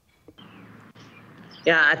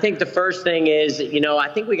 Yeah, I think the first thing is, I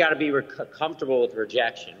think we got to be comfortable with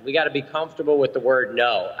rejection. We got to be comfortable with the word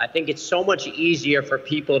no. I think it's so much easier for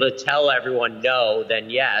people to tell everyone no than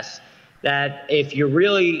yes, that if you're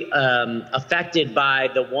really affected by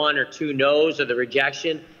the one or two no's or the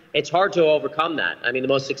rejection, it's hard to overcome that. I mean, the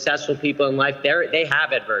most successful people in life, they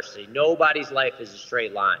have adversity. Nobody's life is a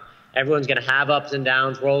straight line. Everyone's going to have ups and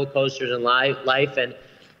downs, roller coasters in life, and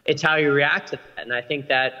it's how you react to that. And I think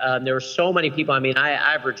that there were so many people. I mean, I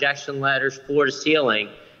have rejection letters floor to ceiling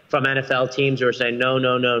from NFL teams who were saying no,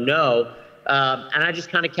 no, no, no. And I just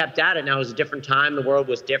kind of kept at it. Now, it was a different time. The world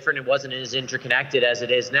was different. It wasn't as interconnected as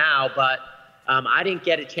it is now. But I didn't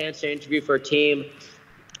get a chance to interview for a team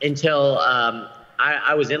until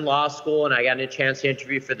I was in law school, and I got a chance to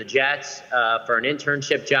interview for the Jets for an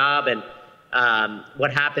internship job. And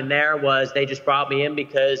what happened there was they just brought me in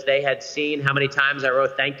because they had seen how many times I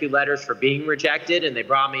wrote thank you letters for being rejected, and they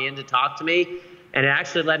brought me in to talk to me. And it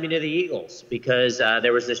actually led me to the Eagles because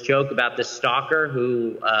there was this joke about this stalker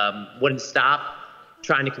who wouldn't stop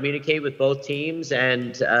trying to communicate with both teams.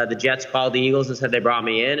 And the Jets called the Eagles and said they brought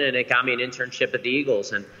me in, and it got me an internship at the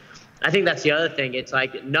Eagles. And I think that's the other thing. It's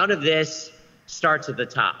like none of this starts at the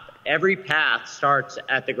top. Every path starts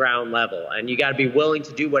at the ground level, and you got to be willing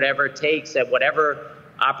to do whatever it takes at whatever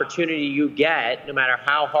opportunity you get, no matter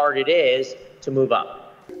how hard it is, to move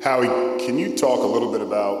up. Howie, can you talk a little bit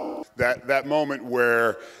about that moment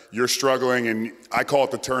where you're struggling, and I call it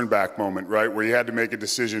the turn back moment, right? Where you had to make a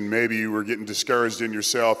decision. Maybe you were getting discouraged in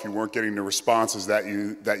yourself. You weren't getting the responses that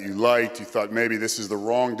you liked. You thought maybe this is the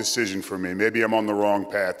wrong decision for me. Maybe I'm on the wrong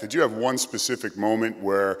path. Did you have one specific moment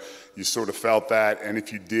where you sort of felt that? And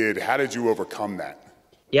if you did, how did you overcome that?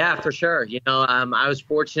 Yeah, for sure. I was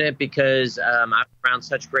fortunate because I was around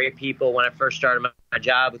such great people when I first started my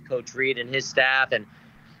job with Coach Reed and his staff, and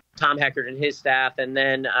Tom Heckert and his staff. And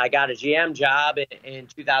then I got a GM job in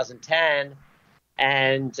 2010.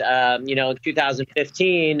 And, in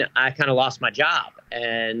 2015, I kind of lost my job,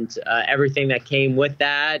 and everything that came with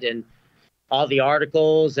that, and all the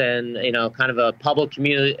articles and, kind of a public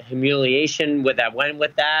humiliation that went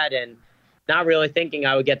with that, and not really thinking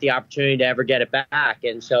I would get the opportunity to ever get it back.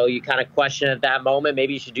 And so you kind of question at that moment,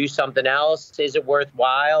 maybe you should do something else. Is it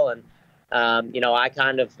worthwhile? And I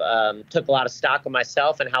kind of took a lot of stock of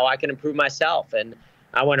myself and how I can improve myself. And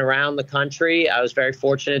I went around the country. I was very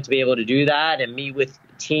fortunate to be able to do that and meet with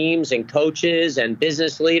teams and coaches and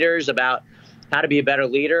business leaders about how to be a better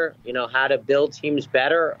leader, how to build teams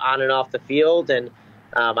better on and off the field. And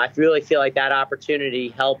I really feel like that opportunity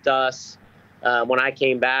helped us when I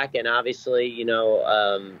came back. And obviously,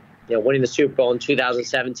 winning the Super Bowl in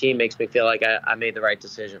 2017 makes me feel like I made the right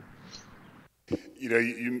decision. You know,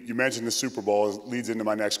 you mentioned the Super Bowl. It leads into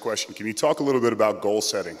my next question. Can you talk a little bit about goal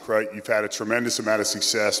setting, right? You've had a tremendous amount of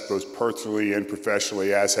success, both personally and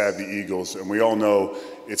professionally, as have the Eagles. And we all know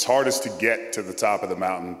it's hardest to get to the top of the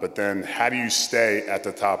mountain, but then how do you stay at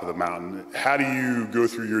the top of the mountain? How do you go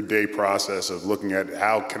through your day process of looking at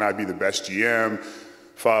how can I be the best GM,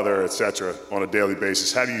 father, et cetera, on a daily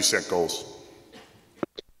basis? How do you set goals?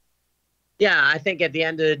 Yeah, I think at the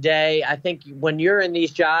end of the day, I think when you're in these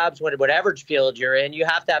jobs, whatever field you're in, you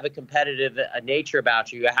have to have a competitive nature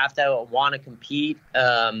about you. You have to want to compete,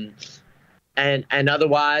 and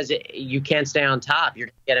otherwise you can't stay on top. You're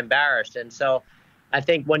going to get embarrassed. And so I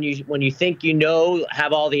think when you think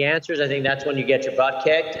have all the answers, I think that's when you get your butt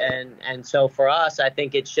kicked. And so for us, I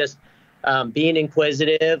think it's just being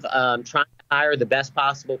inquisitive, trying to hire the best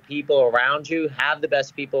possible people around you, have the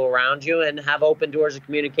best people around you, and have open doors of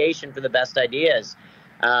communication for the best ideas.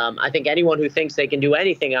 I think anyone who thinks they can do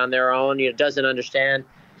anything on their own, doesn't understand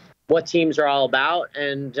what teams are all about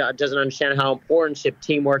and doesn't understand how important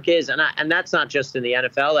teamwork is. And that's not just in the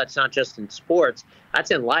NFL. That's not just in sports.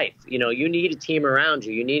 That's in life. You need a team around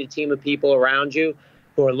you. You need a team of people around you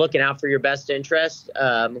who are looking out for your best interest,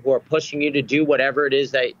 who are pushing you to do whatever it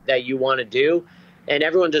is that you want to do. And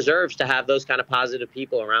everyone deserves to have those kind of positive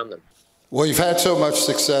people around them. Well, you've had so much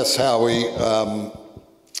success, Howie,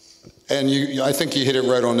 and I think you hit it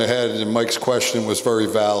right on the head, and Mike's question was very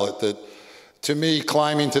valid, that to me,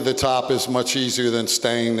 climbing to the top is much easier than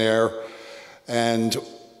staying there. And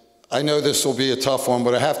I know this will be a tough one,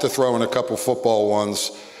 but I have to throw in a couple football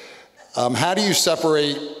ones. How do you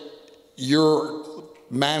separate your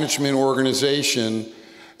management organization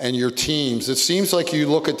and your teams? It seems like you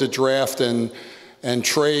look at the draft and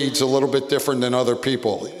trades a little bit different than other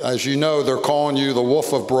people. As you know, they're calling you the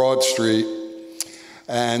Wolf of Broad Street,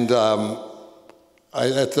 and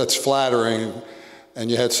that's flattering. And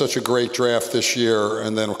you had such a great draft this year,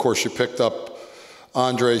 and then of course you picked up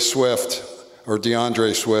DeAndre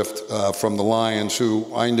Swift from the Lions, who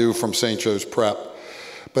I knew from St. Joe's Prep.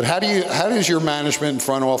 But how does your management and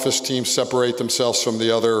front office team separate themselves from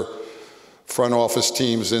the other front office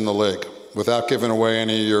teams in the league without giving away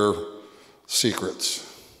any of your secrets?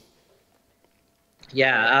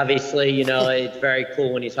 Yeah, obviously, it's very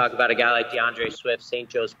cool when you talk about a guy like DeAndre Swift, St.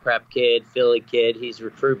 Joe's Prep kid, Philly kid. He's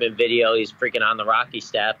recruitment video. He's freaking on the Rocky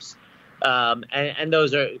steps. And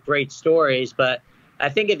those are great stories. But I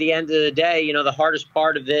think at the end of the day, the hardest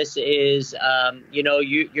part of this is,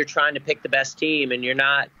 you're trying to pick the best team, and you're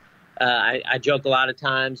not. I joke a lot of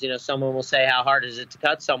times, someone will say, how hard is it to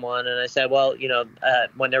cut someone? And I said, well,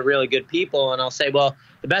 when they're really good people, and I'll say, well,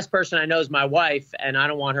 the best person I know is my wife, and I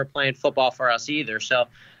don't want her playing football for us either. So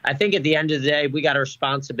I think at the end of the day, we got a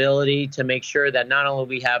responsibility to make sure that not only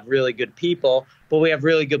we have really good people, but we have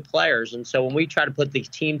really good players. And so when we try to put the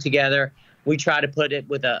team together, we try to put it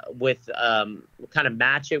kind of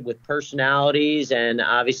match it with personalities and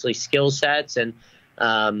obviously skill sets. And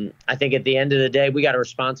I think at the end of the day, we got a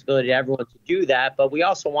responsibility to everyone to do that, but we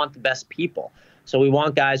also want the best people. So we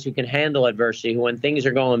want guys who can handle adversity, who when things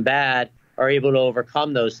are going bad are able to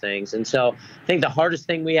overcome those things. And so I think the hardest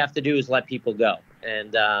thing we have to do is let people go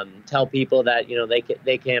and tell people that,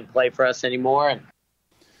 they can't play for us anymore.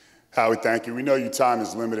 Howie, thank you. We know your time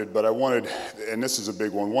is limited, but I wanted, and this is a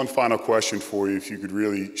big one final question for you, if you could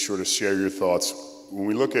really sort of share your thoughts. When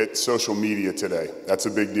we look at social media today, that's a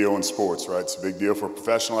big deal in sports, right? It's a big deal for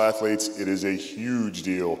professional athletes. It is a huge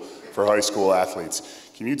deal for high school athletes.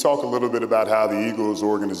 Can you talk a little bit about how the Eagles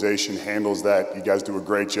organization handles that? You guys do a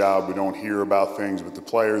great job. We don't hear about things with the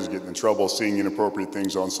players getting in trouble, seeing inappropriate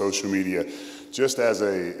things on social media. Just as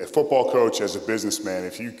a football coach, as a businessman,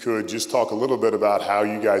 if you could just talk a little bit about how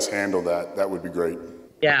you guys handle that, that would be great.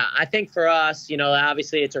 Yeah, I think for us,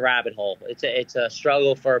 obviously it's a rabbit hole. It's a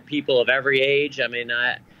struggle for people of every age. I mean,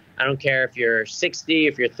 I don't care if you're 60,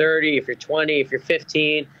 if you're 30, if you're 20, if you're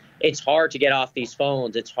 15. It's hard to get off these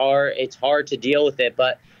phones. It's hard to deal with it.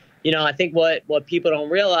 But, I think what people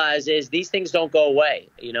don't realize is these things don't go away.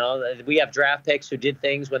 We have draft picks who did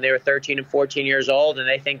things when they were 13 and 14 years old, and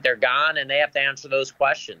they think they're gone, and they have to answer those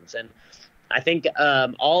questions. And I think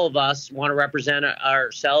all of us want to represent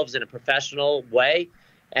ourselves in a professional way,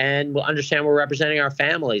 and we'll understand we're representing our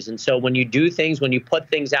families. And so when you do things, when you put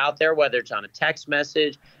things out there, whether it's on a text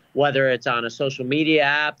message, whether it's on a social media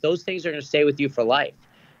app, those things are going to stay with you for life.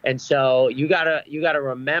 And so you gotta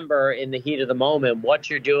remember in the heat of the moment what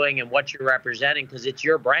you're doing and what you're representing, because it's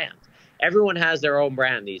your brand. Everyone has their own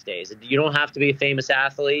brand these days. You don't have to be a famous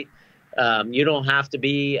athlete. You don't have to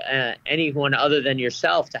be anyone other than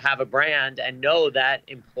yourself to have a brand and know that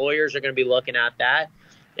employers are going to be looking at that.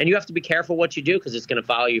 And you have to be careful what you do, because it's going to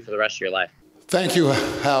follow you for the rest of your life. Thank you,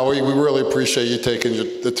 Howie. We really appreciate you taking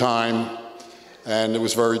the time, and it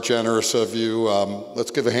was very generous of you. Let's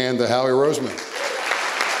give a hand to Howie Roseman.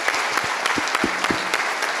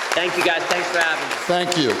 Thank you, guys. Thanks for having me.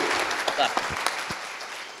 Thank you.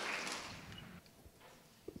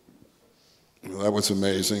 Well, that was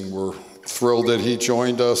amazing. We're thrilled that he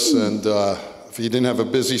joined us, and if he didn't have a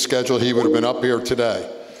busy schedule, he would have been up here today.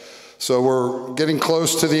 So we're getting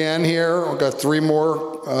close to the end here. We've got 3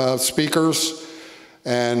 more speakers,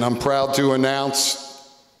 and I'm proud to announce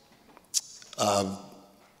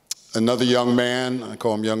another young man. I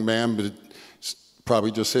call him young man, but he's probably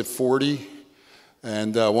just hit 40,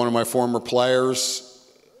 and one of my former players,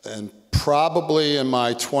 and probably in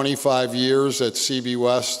my 25 years at CB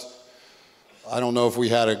West, I don't know if we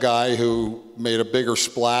had a guy who made a bigger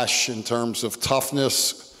splash in terms of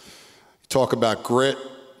toughness. Talk about grit.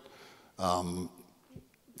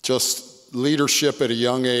 Just leadership at a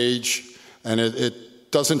young age, and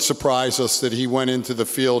it doesn't surprise us that he went into the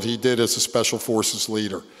field he did as a Special Forces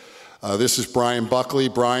leader. This is Brian Buckley.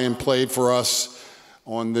 Brian played for us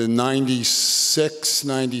on the 96,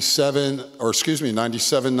 97, or excuse me,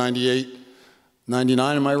 97, 98,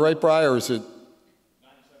 99, am I right, Brian, or is it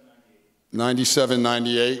 97,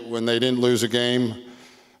 98, when they didn't lose a game,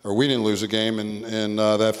 or we didn't lose a game in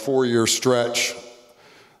that 4-year stretch.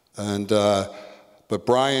 And, but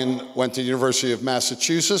Brian went to the University of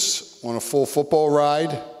Massachusetts on a full football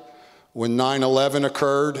ride. When 9/11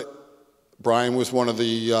 occurred, Brian was one of the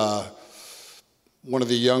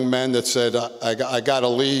young men that said, I gotta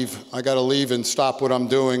leave and stop what I'm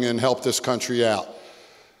doing and help this country out.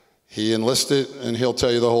 He enlisted, and he'll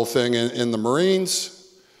tell you the whole thing, in the Marines.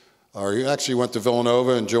 Or he actually went to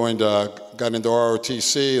Villanova and joined, got into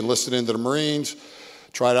ROTC, enlisted into the Marines,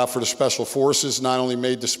 tried out for the Special Forces, not only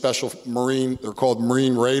made the Special Marine, they're called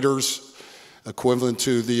Marine Raiders, equivalent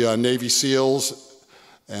to the Navy SEALs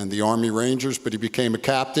and the Army Rangers, but he became a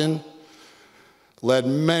captain, led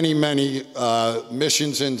many, many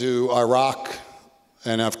missions into Iraq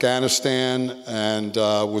and Afghanistan, and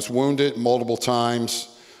was wounded multiple times,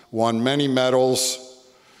 won many medals.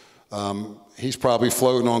 He's probably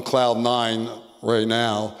floating on cloud 9 right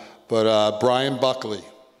now, but Brian Buckley.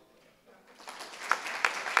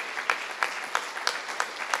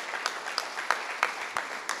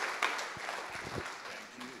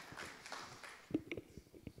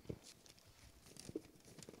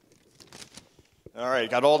 All right,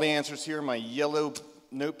 got all the answers here in my yellow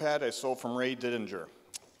notepad I stole from Ray Didinger.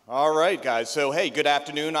 All right, guys, so hey, good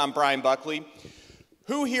afternoon. I'm Brian Buckley.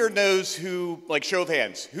 Who here knows who, like show of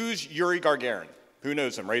hands, who's Yuri Gagarin? Who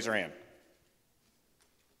knows him? Raise your hand.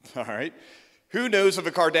 All right. Who knows of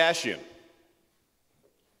a Kardashian?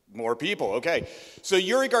 More people, okay. So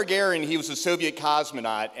Yuri Gagarin, he was a Soviet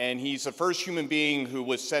cosmonaut, and he's the first human being who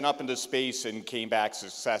was sent up into space and came back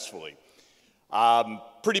successfully.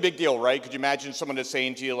 Pretty big deal, right? Could you imagine someone just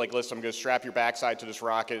saying to you, like, listen, I'm going to strap your backside to this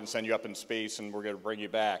rocket and send you up in space, and we're going to bring you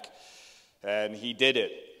back. And he did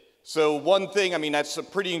it. So one thing, I mean, that's a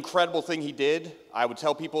pretty incredible thing he did. I would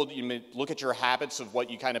tell people, look at your habits of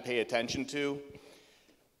what you kind of pay attention to.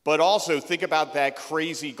 But also think about that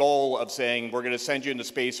crazy goal of saying, we're going to send you into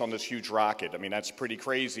space on this huge rocket. I mean, that's pretty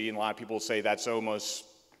crazy, and a lot of people say that's almost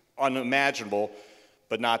unimaginable,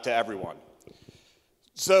 but not to everyone.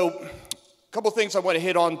 So a couple things I want to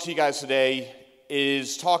hit on to you guys today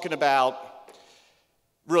is talking about,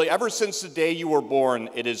 really, ever since the day you were born,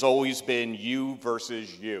 it has always been you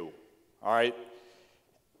versus you, all right?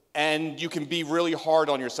 And you can be really hard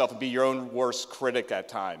on yourself and be your own worst critic at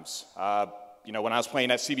times. You know, when I was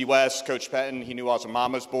playing at CB West, Coach Pettin, he knew I was a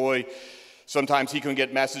mama's boy. Sometimes he couldn't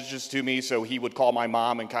get messages to me, so he would call my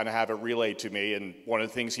mom and kind of have it relayed to me. And one of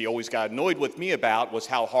the things he always got annoyed with me about was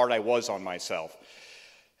how hard I was on myself.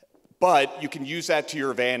 But you can use that to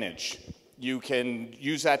your advantage. You can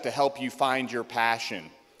use that to help you find your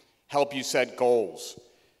passion, help you set goals.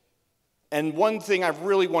 And one thing I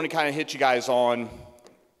really want to kind of hit you guys on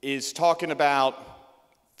is talking about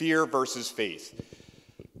fear versus faith.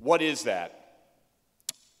 What is that?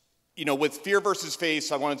 You know, with fear versus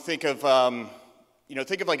faith, I want to think of,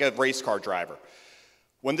 think of like a race car driver.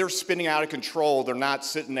 When they're spinning out of control, they're not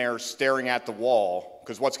sitting there staring at the wall,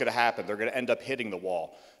 because what's going to happen? They're going to end up hitting the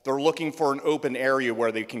wall. They're looking for an open area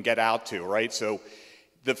where they can get out to, right? So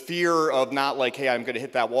the fear of not like, hey, I'm going to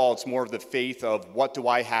hit that wall, it's more of the faith of what do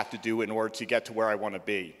I have to do in order to get to where I want to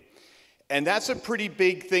be. And that's a pretty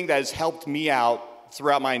big thing that has helped me out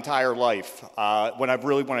throughout my entire life when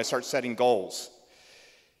I start setting goals.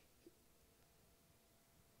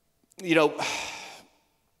 You know,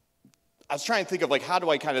 I was trying to think of like, how do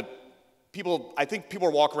I kind of, I think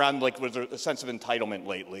people walk around like with a sense of entitlement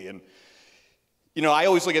lately. And, You know, I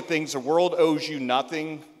always look at things, the world owes you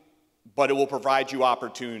nothing, but it will provide you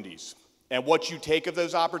opportunities. And what you take of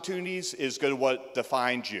those opportunities is good what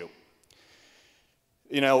defines you.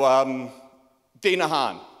 You know, Dana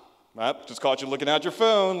Hahn, just caught you looking at your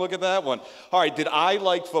phone, look at that one. All right, did I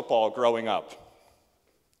like football growing up?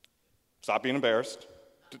 Stop being embarrassed.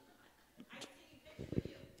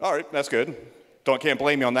 All right, that's good. Can't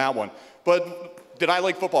blame me on that one. But did I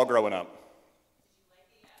like football growing up?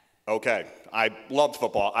 Okay, I loved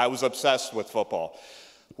football. I was obsessed with football.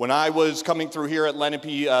 When I was coming through here at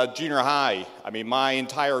Lenape Junior High, I mean, my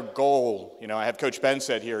entire goal, you know, I have Coach Ben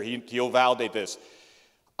said here, he'll validate this.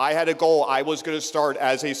 I had a goal. I was going to start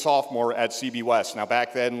as a sophomore at CB West. Now,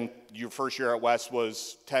 back then, your first year at West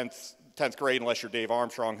was 10th grade, unless you're Dave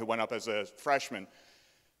Armstrong, who went up as a freshman.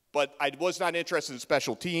 But I was not interested in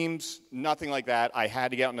special teams, nothing like that. I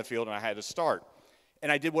had to get out in the field, and I had to start.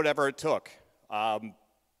 And I did whatever it took.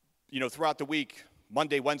 You know, throughout the week,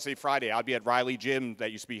 Monday, Wednesday, Friday, I'd be at Riley Gym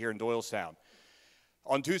that used to be here in Doylestown.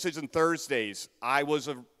 On Tuesdays and Thursdays, I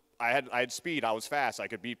had speed. I was fast. I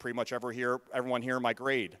could beat pretty much everyone here in my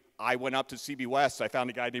grade. I went up to CB West. I found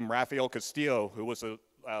a guy named Rafael Castillo, who was a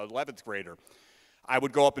 11th grader. I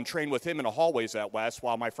would go up and train with him in the hallways at West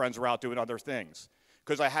while my friends were out doing other things.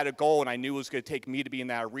 Because I had a goal, and I knew it was going to take me to be in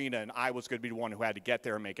that arena, and I was going to be the one who had to get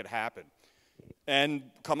there and make it happen. And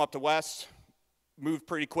come up to West, moved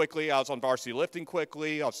pretty quickly. I was on varsity lifting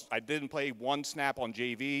quickly. I didn't play one snap on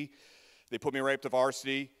JV. They put me right up to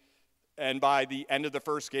varsity. And by the end of the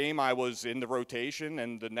first game, I was in the rotation.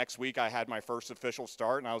 And the next week, I had my first official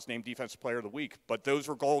start, and I was named Defensive Player of the Week. But those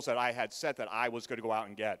were goals that I had set that I was going to go out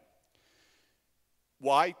and get.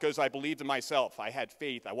 Why? Because I believed in myself. I had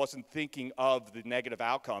faith. I wasn't thinking of the negative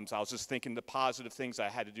outcomes. I was just thinking the positive things I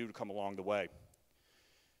had to do to come along the way.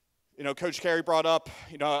 You know, Coach CAREY brought up,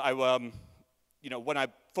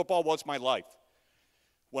 football was my life.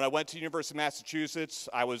 When I went to the University of Massachusetts,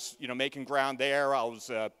 I was, making ground there. I was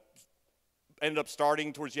ended up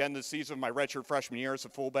starting towards the end of the season of my redshirt freshman year as a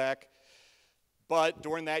fullback. But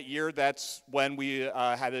during that year, that's when we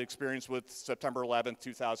had an experience with September 11th,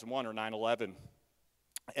 2001, or 9/11.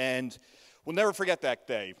 And we'll never forget that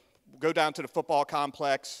day. We'll go down to the football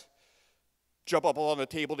complex, jump up on the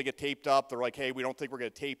table to get taped up. They're like, hey, we don't think we're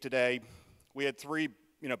going to tape today. We had 3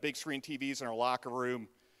 big screen TVs in our locker room.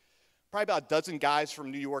 Probably about a dozen guys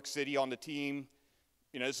from New York City on the team.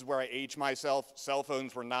 This is where I age myself. Cell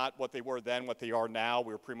phones were not what they were then, what they are now.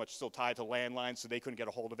 We were pretty much still tied to landlines, so they couldn't get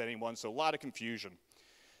a hold of anyone. So a lot of confusion.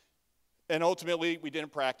 And ultimately, we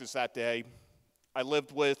didn't practice that day. I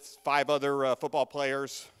lived with 5 other football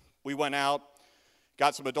players. We went out,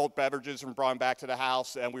 got some adult beverages and brought them back to the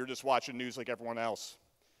house, and we were just watching news like everyone else.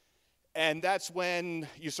 And that's when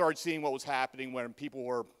you started seeing what was happening when people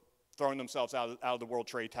were throwing themselves out of the World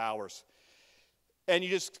Trade Towers. And you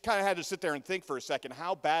just kind of had to sit there and think for a second,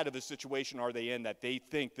 how bad of a situation are they in that they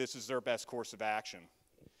think this is their best course of action?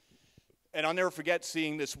 And I'll never forget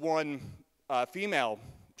seeing this one female.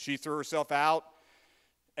 She threw herself out,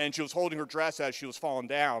 and she was holding her dress as she was falling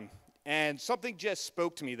down. And something just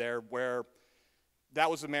spoke to me there where that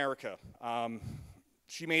was America.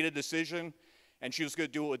 She made a decision, and she was going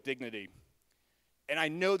to do it with dignity. And I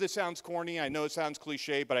know this sounds corny, I know it sounds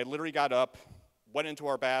cliche, but I literally got up, went into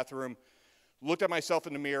our bathroom, looked at myself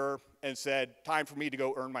in the mirror, and said, time for me to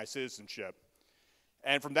go earn my citizenship.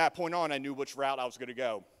 And from that point on, I knew which route I was going to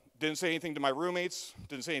go. Didn't say anything to my roommates,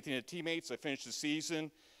 didn't say anything to teammates. I finished the season,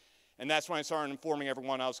 and that's when I started informing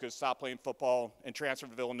everyone I was going to stop playing football and transfer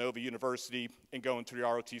to Villanova University and go into the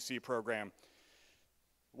ROTC program.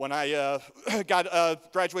 When I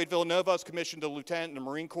graduated Villanova, I was commissioned a lieutenant in the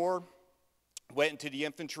Marine Corps, went into the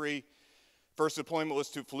infantry. First deployment was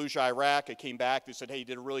to Fallujah, Iraq. I came back. They said, hey, you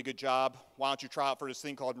did a really good job. Why don't you try out for this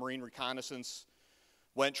thing called Marine Reconnaissance?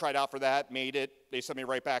 Went, tried out for that, made it. They sent me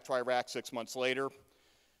right back to Iraq 6 months later.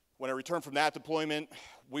 When I returned from that deployment,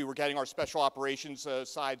 we were getting our special operations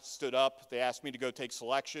side stood up. They asked me to go take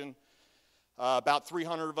selection. About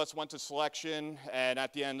 300 of us went to selection, and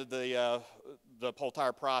at the end of the whole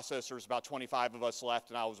entire process, there was about 25 of us left,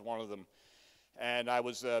 and I was one of them. And I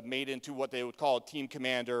was made into what they would call a team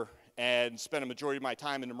commander, and spent a majority of my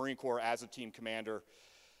time in the Marine Corps as a team commander,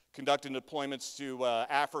 conducting deployments to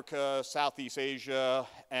Africa, Southeast Asia,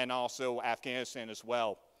 and also Afghanistan as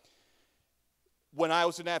well. When I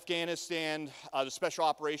was in Afghanistan, the special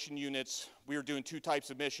operation units, we were doing 2 types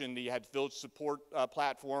of mission. You had village support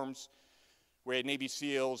platforms, where you had Navy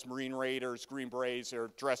SEALs, Marine Raiders, Green Berets.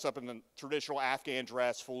 They're dressed up in the traditional Afghan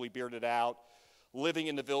dress, fully bearded out, living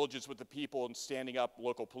in the villages with the people and standing up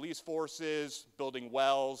local police forces, building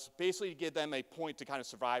wells, basically to give them a point to kind of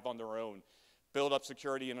survive on their own. build up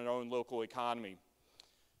security in our own local economy.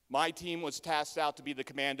 My team was tasked out to be the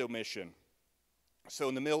commando mission. So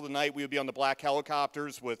in the middle of the night, we would be on the black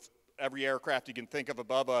helicopters with every aircraft you can think of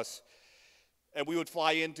above us, and we would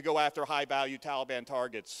fly in to go after high-value Taliban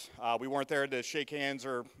targets. We weren't there to shake hands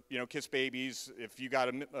or, kiss babies. If you got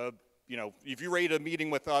if you rated a meeting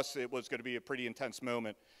with us, it was going to be a pretty intense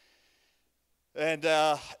moment. And,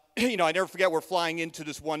 I never forget, we're flying into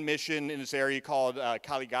this one mission in this area called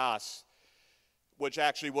Kaligas, which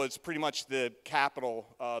actually was pretty much the capital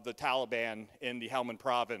of the Taliban in the Helmand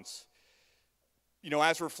province.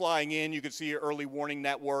 As we're flying in, you could see an early warning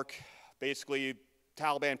network. Basically,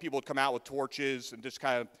 Taliban people would come out with torches and just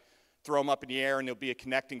kind of throw them up in the air, and there'll be a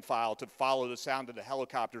connecting file to follow the sound of the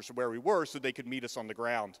helicopters to where we were so they could meet us on the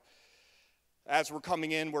ground. As we're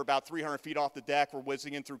coming in, we're about 300 feet off the deck. We're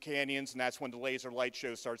whizzing in through canyons, and that's when the laser light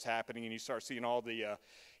show starts happening, and you start seeing all the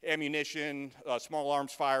ammunition, small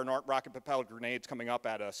arms fire, and rocket-propelled grenades coming up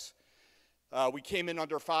at us. We came in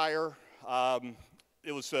under fire.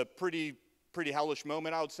 It was a pretty hellish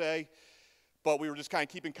moment, I would say, but we were just kind of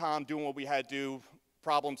keeping calm, doing what we had to do,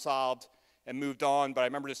 problem solved, and moved on. But I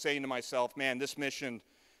remember just saying to myself, man, this mission,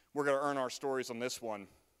 we're going to earn our stories on this one.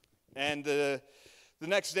 And the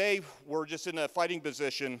next day, we're just in a fighting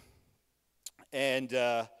position, and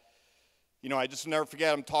I just never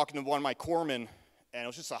forget, I'm talking to one of my corpsmen, and it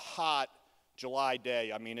was just a hot July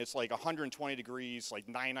day. I mean, it's like 120 degrees, like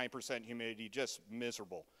 99% humidity, just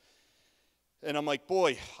miserable. And I'm like,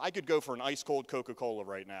 boy, I could go for an ice-cold Coca-Cola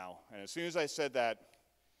right now. And as soon as I said that,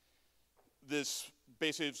 this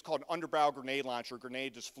basically, it's called an underbarrel grenade launcher. A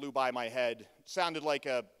grenade just flew by my head. It sounded like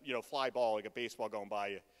a fly ball, like a baseball going by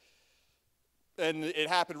you. And it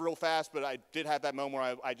happened real fast, but I did have that moment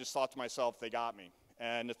where I just thought to myself, they got me.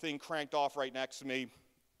 And the thing cranked off right next to me,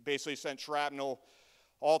 basically sent shrapnel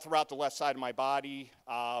all throughout the left side of my body,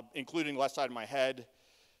 including the left side of my head.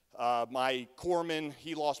 My corpsman,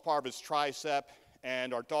 he lost part of his tricep,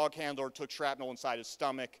 and our dog handler took shrapnel inside his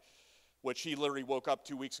stomach, which he literally woke up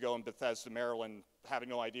 2 weeks ago in Bethesda, Maryland, having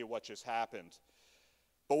no idea what just happened.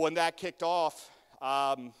 But when that kicked off,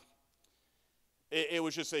 it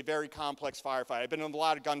was just a very complex firefight. I've been in a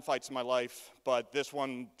lot of gunfights in my life, but this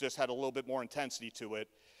one just had a little bit more intensity to it.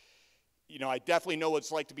 I definitely know what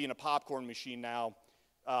it's like to be in a popcorn machine now.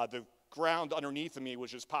 The ground underneath of me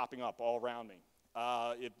was just popping up all around me.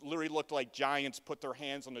 It literally looked like giants put their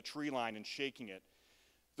hands on the tree line and shaking it.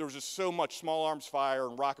 There was just so much small arms fire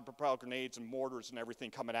and rocket-propelled grenades and mortars and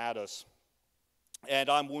everything coming at us. And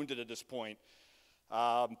I'm wounded at this point.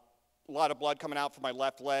 A lot of blood coming out from my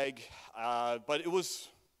left leg. But it was,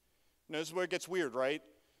 this is where it gets weird, right?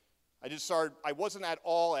 I wasn't at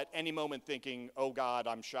all at any moment thinking, oh God,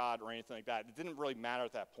 I'm shot or anything like that. It didn't really matter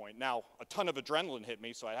at that point. Now, a ton of adrenaline hit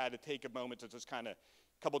me, so I had to take a moment to just kind of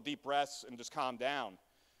couple deep breaths and just calm down.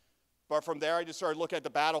 But from there, I just started looking at the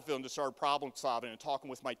battlefield and just started problem solving and talking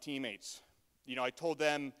with my teammates. I told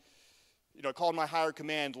them, I called my higher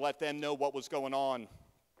command to let them know what was going on,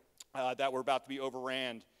 that we're about to be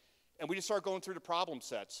overran. And we just started going through the problem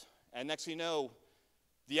sets. And next thing you know,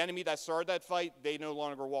 the enemy that started that fight, they no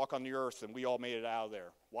longer walk on the earth, and we all made it out of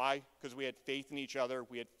there. Why? Because we had faith in each other.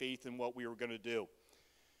 We had faith in what we were going to do.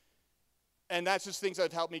 And that's just things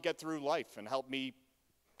that helped me get through life and helped me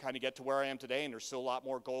kind of get to where I am today, and there's still a lot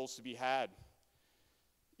more goals to be had.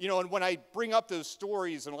 And when I bring up those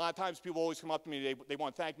stories, and a lot of times people always come up to me, they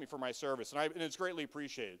want to thank me for my service, and it's greatly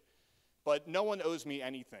appreciated. But no one owes me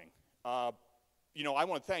anything. I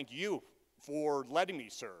want to thank you for letting me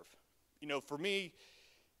serve. For me,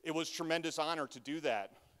 it was a tremendous honor to do that.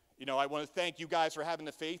 I want to thank you guys for having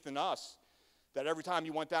the faith in us, that every time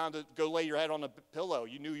you went down to go lay your head on a pillow,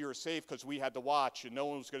 you knew you were safe because we had to watch, and no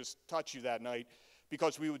one was going to touch you that night,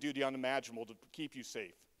 because we would do the unimaginable to keep you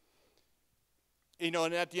safe. And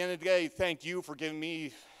at the end of the day, thank you for giving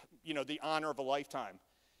me, the honor of a lifetime.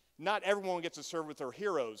 Not everyone gets to serve with their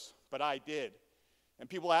heroes, but I did. And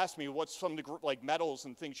people ask me, what's some of the medals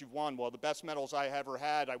and things you've won? Well, the best medals I ever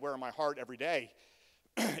had, I wear in my heart every day.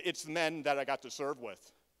 It's the men that I got to serve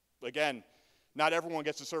with. Again, not everyone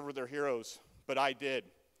gets to serve with their heroes, but I did.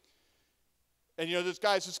 And this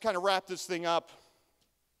guys just kind of wrap this thing up.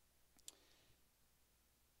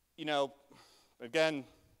 Again,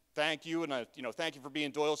 thank you, and thank you for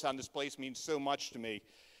being Doylestown. This place means so much to me.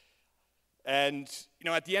 And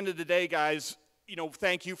at the end of the day, guys,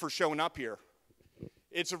 thank you for showing up here.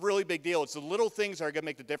 It's a really big deal. It's the little things that are going to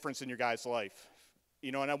make the difference in your guys' life.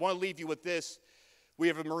 And I want to leave you with this. We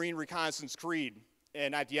have a Marine Reconnaissance Creed,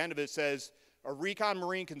 and at the end of it says, a recon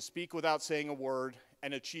Marine can speak without saying a word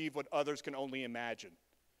and achieve what others can only imagine.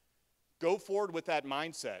 Go forward with that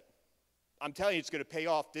mindset. I'm telling you, it's going to pay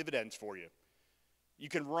off dividends for you. You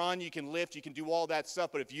can run, you can lift, you can do all that stuff,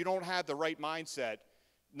 but if you don't have the right mindset,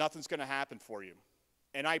 nothing's going to happen for you.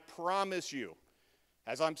 And I promise you,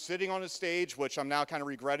 as I'm sitting on a stage, which I'm now kind of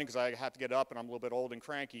regretting because I have to get up and I'm a little bit old and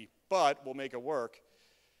cranky, but we'll make it work.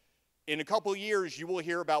 In a couple of years, you will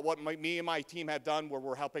hear about what me and my team have done where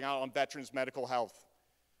we're helping out on veterans' medical health.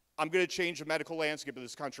 I'm going to change the medical landscape of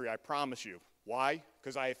this country, I promise you. Why?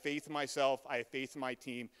 Because I have faith in myself, I have faith in my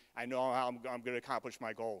team, I know how I'm going to accomplish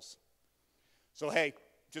my goals. So hey,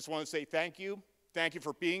 just want to say thank you. Thank you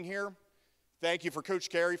for being here. Thank you for Coach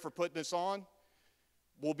CAREY for putting this on.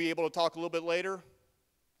 We'll be able to talk a little bit later.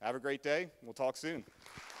 Have a great day. We'll talk soon.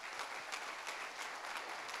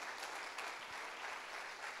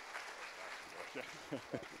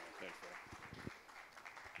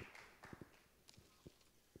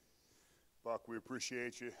 Buck, we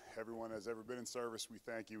appreciate you. Everyone has ever been in service, we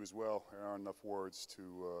thank you as well. There aren't enough words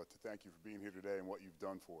to thank you for being here today and what you've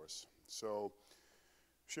done for us. So,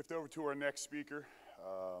 shift over to our next speaker.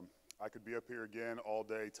 I could be up here again all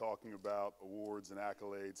day talking about awards and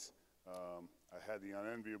accolades. I had the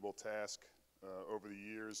unenviable task over the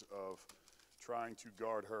years of trying to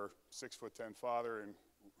guard her 6'10" father in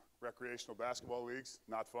recreational basketball leagues.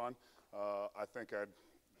 Not fun. I think I'd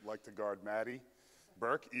like to guard Maddie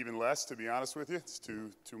Burke, even less, to be honest with you. It's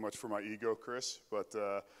too much for my ego, Chris. But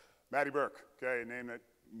Maddie Burke, okay, a name that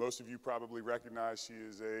most of you probably recognize. She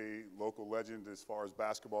is a local legend as far as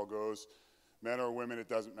basketball goes. Men or women, it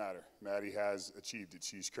doesn't matter. Maddie has achieved it.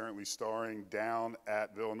 She's currently starring down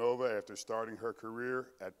at Villanova after starting her career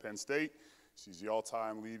at Penn State. She's the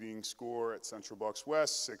all-time leading scorer at Central Bucks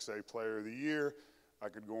West, 6A Player of the Year. I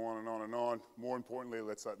could go on and on and on. More importantly,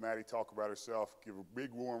 let's let Maddie talk about herself. Give a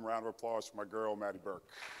big, warm round of applause for my girl, Maddie Burke.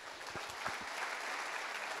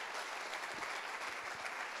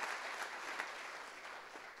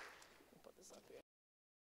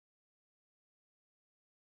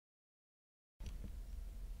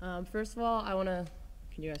 First of all, can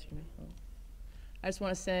you guys hear me? I just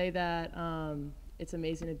want to say that it's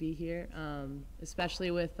amazing to be here,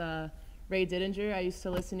 especially with Ray Didinger. I used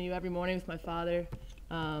to listen to you every morning with my father,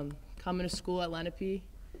 coming to school at Lenape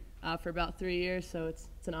for about 3 years, so it's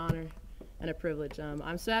an honor and a privilege.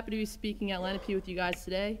 I'm so happy to be speaking at Lenape with you guys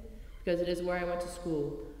today because it is where I went to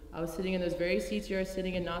school. I was sitting in those very seats you are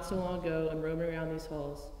sitting in not so long ago and roaming around these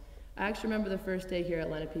halls. I actually remember the first day here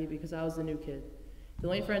at Lenape because I was the new kid. The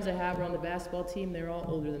only friends I have were on the basketball team. They were all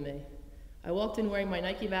older than me. I walked in wearing my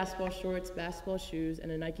Nike basketball shorts, basketball shoes,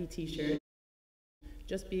 and a Nike t-shirt,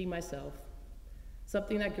 just being myself.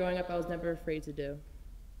 Something that growing up I was never afraid to do.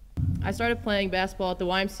 I started playing basketball at the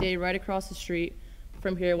YMCA right across the street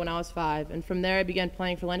from here when I was 5, and from there I began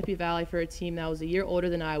playing for Lenape Valley for a team that was a year older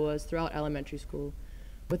than I was throughout elementary school.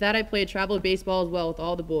 With that I played travel baseball as well with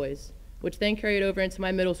all the boys, which then carried over into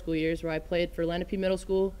my middle school years where I played for Lenape Middle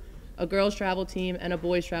School, a girls travel team, and a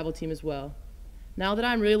boys travel team as well. Now that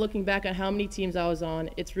I'm really looking back on how many teams I was on,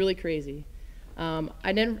 it's really crazy.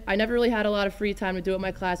 I never really had a lot of free time to do what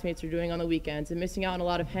my classmates were doing on the weekends and missing out on a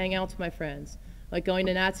lot of hangouts with my friends, like going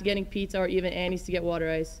to Nat's and getting pizza or even Annie's to get water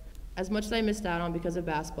ice. As much as I missed out on because of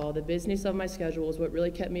basketball, the busyness of my schedule was what really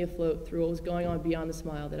kept me afloat through what was going on beyond the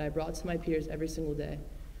smile that I brought to my peers every single day.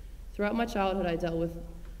 Throughout my childhood, I dealt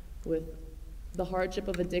with the hardship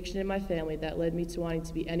of addiction in my family that led me to wanting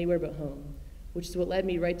to be anywhere but home, which is what led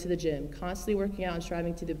me right to the gym, constantly working out and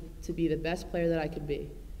striving to be the best player that I could be.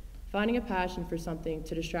 Finding a passion for something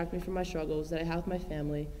to distract me from my struggles that I have with my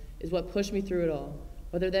family is what pushed me through it all,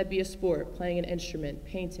 whether that be a sport, playing an instrument,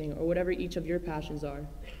 painting, or whatever each of your passions are.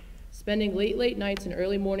 Spending late nights and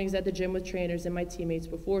early mornings at the gym with trainers and my teammates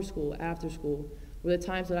before school, after school, were the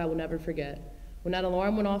times that I will never forget. When that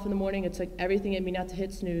alarm went off in the morning, it took everything in me not to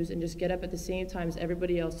hit snooze and just get up at the same time as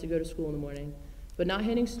everybody else to go to school in the morning. But not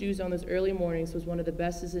hitting snooze on those early mornings was one of the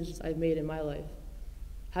best decisions I've made in my life.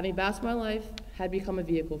 Having basketball in my life had become a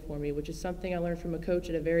vehicle for me, which is something I learned from a coach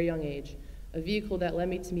at a very young age. A vehicle that led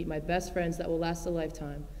me to meet my best friends that will last a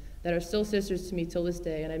lifetime, that are still sisters to me till this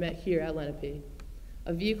day, and I met here at Lenape.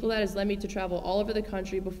 A vehicle that has led me to travel all over the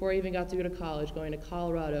country before I even got to go to college, going to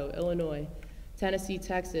Colorado, Illinois, Tennessee,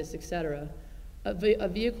 Texas, etc. A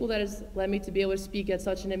vehicle that has led me to be able to speak at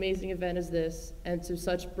such an amazing event as this, and to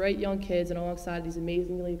such bright young kids and alongside these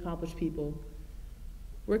amazingly accomplished people.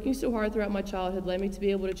 Working so hard throughout my childhood led me to be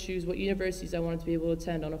able to choose what universities I wanted to be able to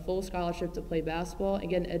attend on a full scholarship to play basketball and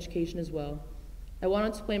get an education as well. I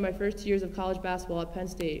wanted to play my first 2 years of college basketball at Penn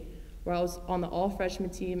State, where I was on the all-freshman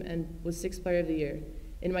team and was 6th Player of the Year.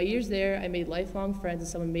 In my years there, I made lifelong friends and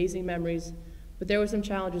some amazing memories, but there were some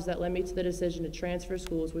challenges that led me to the decision to transfer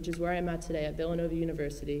schools, which is where I'm at today at Villanova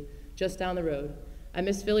University, just down the road. I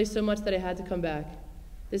miss Philly so much that I had to come back.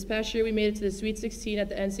 This past year, we made it to the Sweet 16 at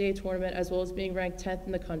the NCAA tournament, as well as being ranked 10th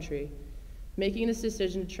in the country. Making this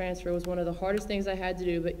decision to transfer was one of the hardest things I had to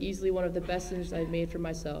do, but easily one of the best decisions I've made for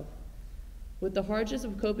myself. With the hardships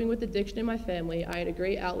of coping with addiction in my family, I had a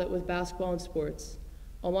great outlet with basketball and sports.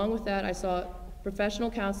 Along with that, I sought professional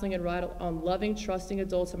counseling and relied on loving, trusting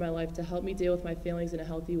adults in my life to help me deal with my feelings in a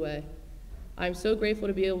healthy way. I'm so grateful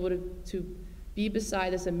to be able to be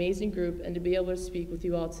beside this amazing group and to be able to speak with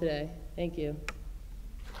you all today. Thank you.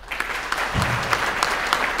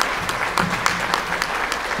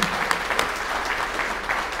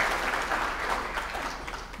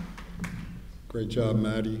 Great job,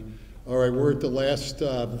 Maddie. All right, we're at the last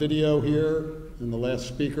video here, and the last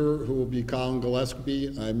speaker, who will be Colin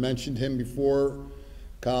Gillespie. I mentioned him before.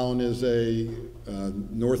 Colin is a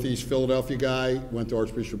Northeast Philadelphia guy, went to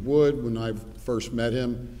Archbishop Wood when I first met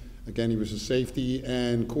him. Again, he was a safety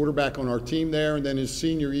and quarterback on our team there, and then his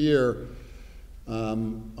senior year, I'll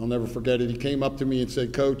never forget it, he came up to me and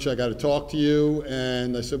said, "Coach, I got to talk to you."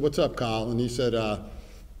 And I said, "What's up, Colin?" He said,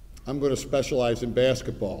 "I'm going to specialize in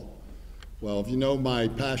basketball." Well, if you know my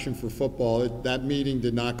passion for football, that meeting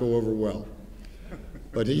did not go over well.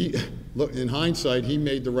 But in hindsight, he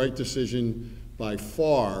made the right decision by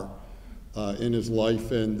far in his life.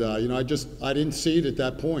 And, you know, I didn't see it at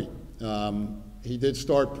that point. He did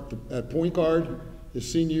start at point guard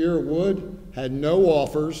his senior year at Wood, had no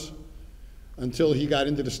offers until he got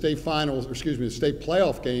into the state finals, or excuse me, the state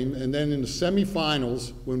playoff game. And then in the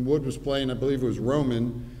semifinals, when Wood was playing, I believe it was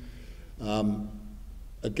Roman,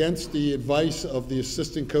 against the advice of the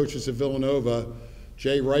assistant coaches at Villanova,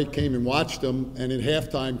 Jay Wright came and watched him, and at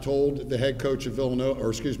halftime told the head coach at Villanova,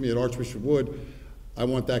 or excuse me, at Archbishop Wood, "I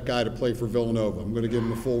want that guy to play for Villanova. I'm going to give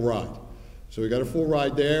him a full ride." So he got a full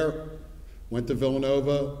ride there, went to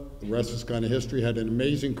Villanova. The rest is kind of history. Had an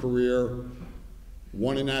amazing career,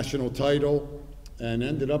 won a national title, and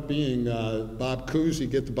ended up being Bob Cousy,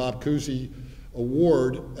 get the Bob Cousy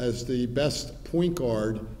Award as the best point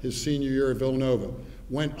guard his senior year at Villanova.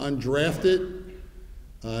 Went undrafted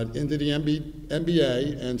into the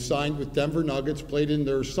NBA and signed with Denver Nuggets, played in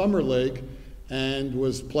their summer league, and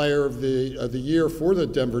was player of the year for the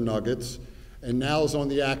Denver Nuggets, and now is on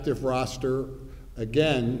the active roster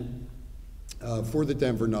again for the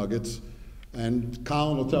Denver Nuggets. And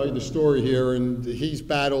Colin will tell you the story here, and he's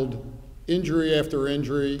battled injury after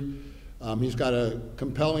injury. He's got a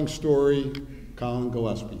compelling story. Colin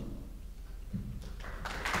Gillespie.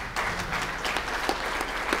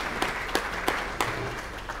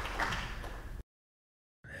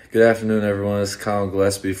 Good afternoon, everyone. It's Colin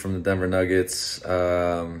Gillespie from the Denver Nuggets,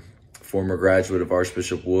 former graduate of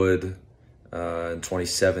Archbishop Wood in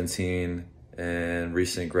 2017, and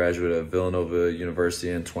recent graduate of Villanova University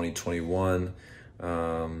in 2021.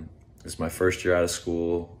 It's my first year out of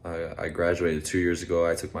school. I graduated 2 years ago.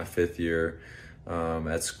 I took my 5th year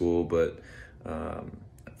at school, but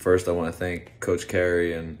first I want to thank Coach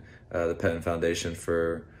CAREY and the Pettin Foundation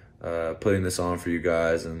for putting this on for you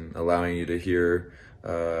guys and allowing you to hear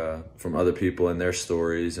from other people and their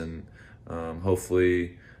stories, and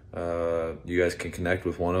hopefully you guys can connect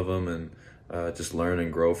with one of them and just learn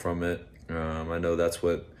and grow from it. I know that's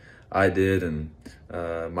what I did, and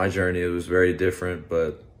my journey was very different,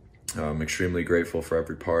 but I'm extremely grateful for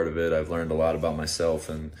every part of it. I've learned a lot about myself,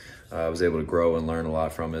 and I was able to grow and learn a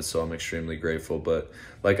lot from it, so I'm extremely grateful. But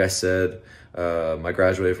like I said, I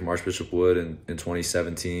graduated from Archbishop Wood in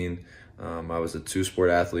 2017. I was a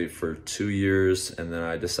 2-sport athlete for 2 years, and then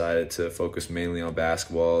I decided to focus mainly on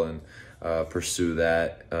basketball and pursue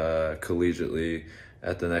that collegiately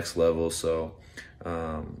at the next level. So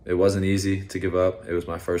it wasn't easy to give up. It was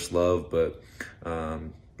my first love, but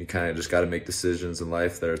you kind of just got to make decisions in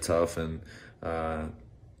life that are tough, and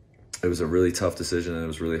it was a really tough decision, and it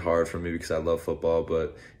was really hard for me because I love football,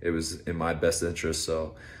 but it was in my best interest,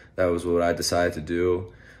 so that was what I decided to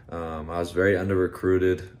do. I was very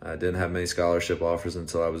under-recruited. I didn't have many scholarship offers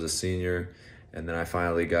until I was a senior, and then I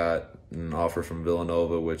finally got an offer from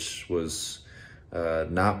Villanova, which was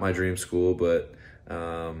not my dream school, but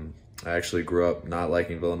I actually grew up not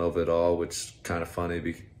liking Villanova at all, which is kind of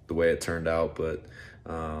funny the way it turned out, but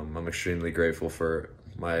I'm extremely grateful for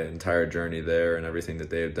my entire journey there and everything that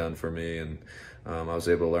they have done for me, and I was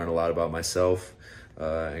able to learn a lot about myself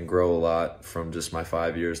and grow a lot from just my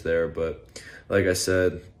 5 years there. But like I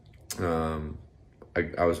said,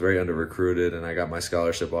 I was very under-recruited, and I got my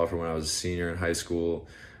scholarship offer when I was a senior in high school.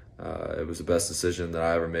 It was the best decision that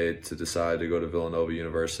I ever made to decide to go to Villanova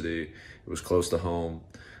University. It was close to home,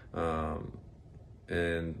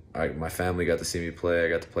 and my family got to see me play. I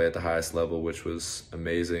got to play at the highest level, which was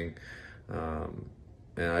amazing,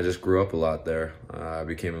 and I just grew up a lot there. I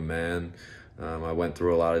became a man. I went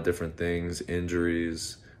through a lot of different things,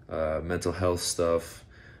 injuries, mental health stuff.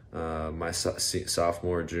 My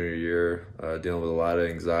sophomore, junior year, dealing with a lot of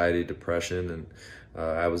anxiety, depression, and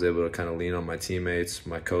I was able to kind of lean on my teammates,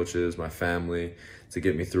 my coaches, my family to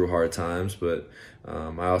get me through hard times. But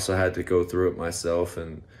I also had to go through it myself,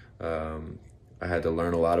 and I had to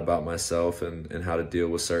learn a lot about myself and how to deal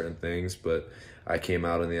with certain things. But I came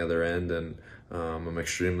out on the other end, and I'm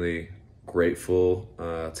extremely grateful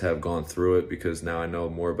to have gone through it, because now I know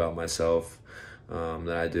more about myself than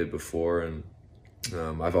I did before. And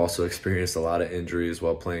I've also experienced a lot of injuries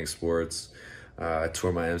while playing sports. I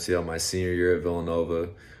tore my MCL my senior year at Villanova,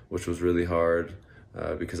 which was really hard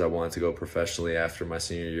because I wanted to go professionally after my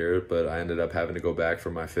senior year, but I ended up having to go back for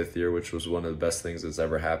my 5th year, which was one of the best things that's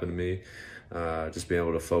ever happened to me. Just being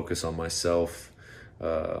able to focus on myself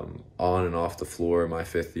on and off the floor in my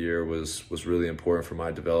 5th year was really important for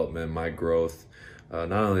my development, my growth,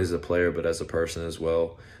 not only as a player, but as a person as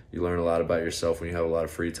well. You learn a lot about yourself when you have a lot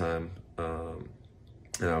of free time.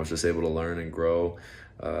 And I was just able to learn and grow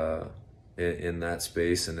in that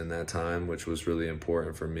space and in that time, which was really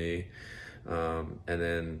important for me. And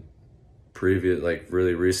then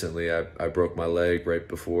really recently, I broke my leg right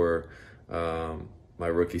before my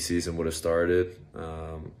rookie season would have started,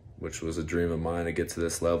 which was a dream of mine to get to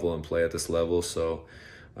this level and play at this level. So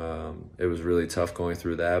it was really tough going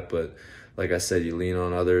through that. But like I said, you lean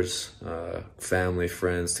on others, family,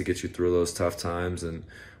 friends, to get you through those tough times. And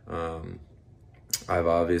I've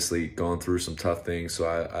obviously gone through some tough things, so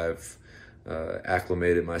I've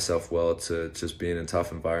acclimated myself well to just being in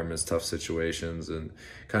tough environments, tough situations, and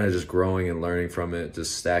kind of just growing and learning from it,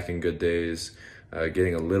 just stacking good days,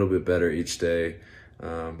 getting a little bit better each day.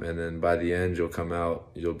 And then by the end, you'll come out,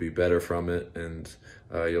 you'll be better from it, and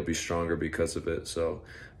you'll be stronger because of it. So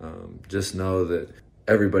just know that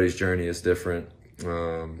everybody's journey is different.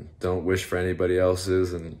 Don't wish for anybody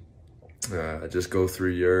else's, and just go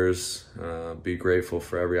through yours. Be grateful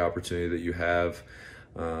for every opportunity that you have.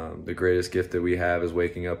 The greatest gift that we have is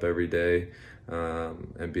waking up every day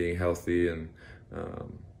and being healthy, and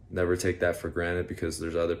never take that for granted, because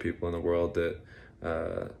there's other people in the world that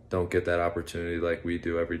don't get that opportunity like we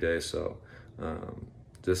do every day. So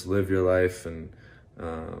just live your life and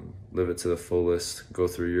live it to the fullest. Go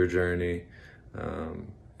through your journey,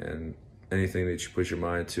 and anything that you put your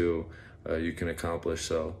mind to, you can accomplish.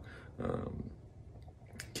 So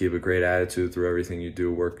keep a great attitude through everything you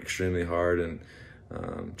do. Work extremely hard, and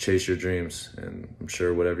chase your dreams. And I'm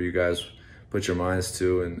sure whatever you guys put your minds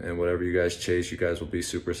to, and whatever you guys chase, you guys will be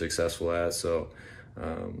super successful at. So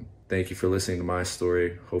thank you for listening to my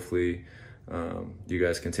story. Hopefully you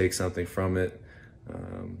guys can take something from it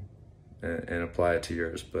and apply it to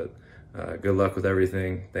yours. But good luck with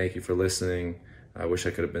everything. Thank you for listening. I wish I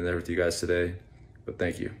could have been there with you guys today, but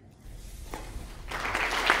thank you.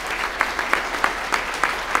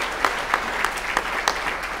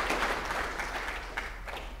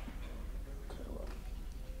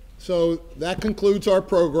 So that concludes our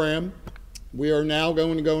program. We are now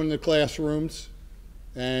going to go into classrooms.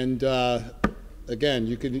 And again,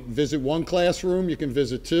 you can visit one classroom, you can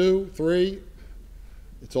visit 2, 3.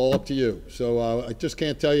 It's all up to you. So I just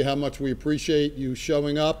can't tell you how much we appreciate you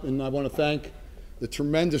showing up. And I want to thank the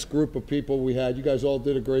tremendous group of people we had. You guys all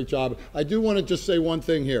did a great job. I do want to just say one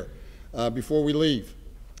thing here before we leave.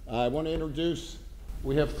 I want to introduce,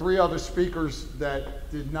 we have 3 other speakers that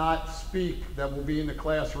did not speak that will be in the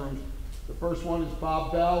classrooms. The first one is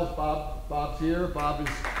Bob Bell. Bob's here. Bob is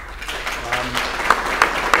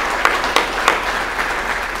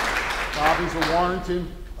a Warrenton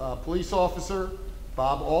police officer.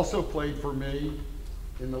 Bob also played for me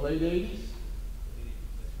in the late 80s.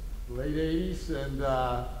 And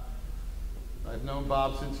I've known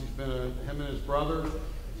Bob since he's been him and his brother,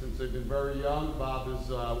 since they've been very young. Bob is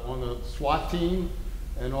on the SWAT team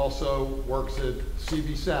and also works at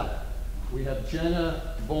CB South. We have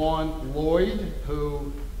Jenna Vaughn Lloyd,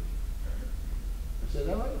 who, I said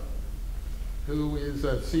that right? Who is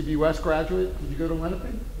a CB West graduate. Did you go to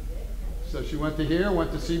Lenape? So she went to here,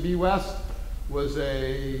 went to CB West, was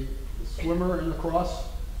a swimmer in lacrosse?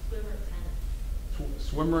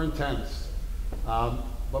 Swimmer and tennis.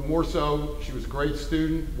 But more so, she was a great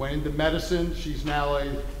student, went into medicine. She's now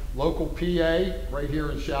a local PA right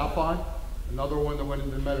here in Chalfont. Another one that went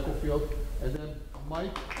into the medical field. And then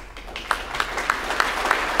Mike.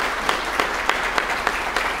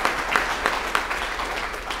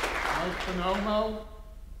 Mike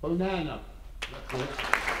Bonanno.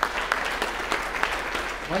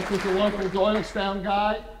 Mike was a local Doylestown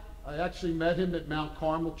guy. I actually met him at Mount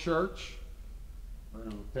Carmel Church, I don't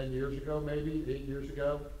know, 10 years ago, maybe 8 years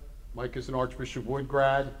ago. Mike is an Archbishop Wood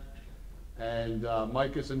grad. And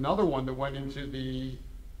Mike is another one that went into the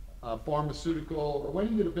pharmaceutical, or went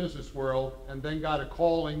into the business world, and then got a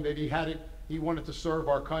calling that he wanted to serve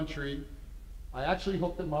our country. I actually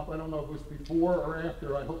hooked him up, I don't know if it was before or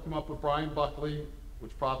after, I hooked him up with Brian Buckley,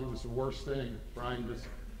 which probably was the worst thing. Brian just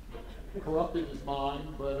corrupted his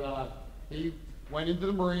mind, but he went into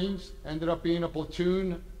the Marines, ended up being a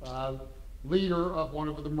platoon leader of one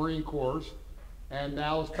of the Marine Corps, and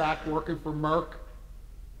now is back working for Merck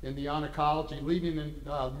in the oncology, leading in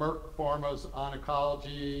Merck Pharma's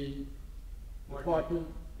oncology department.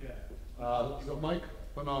 So Mike,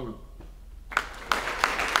 phenomenal.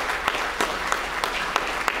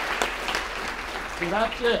 So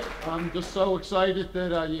that's it. I'm just so excited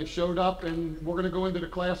that you showed up, and we're going to go into the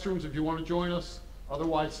classrooms if you want to join us.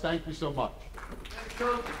 Otherwise, thank you so much.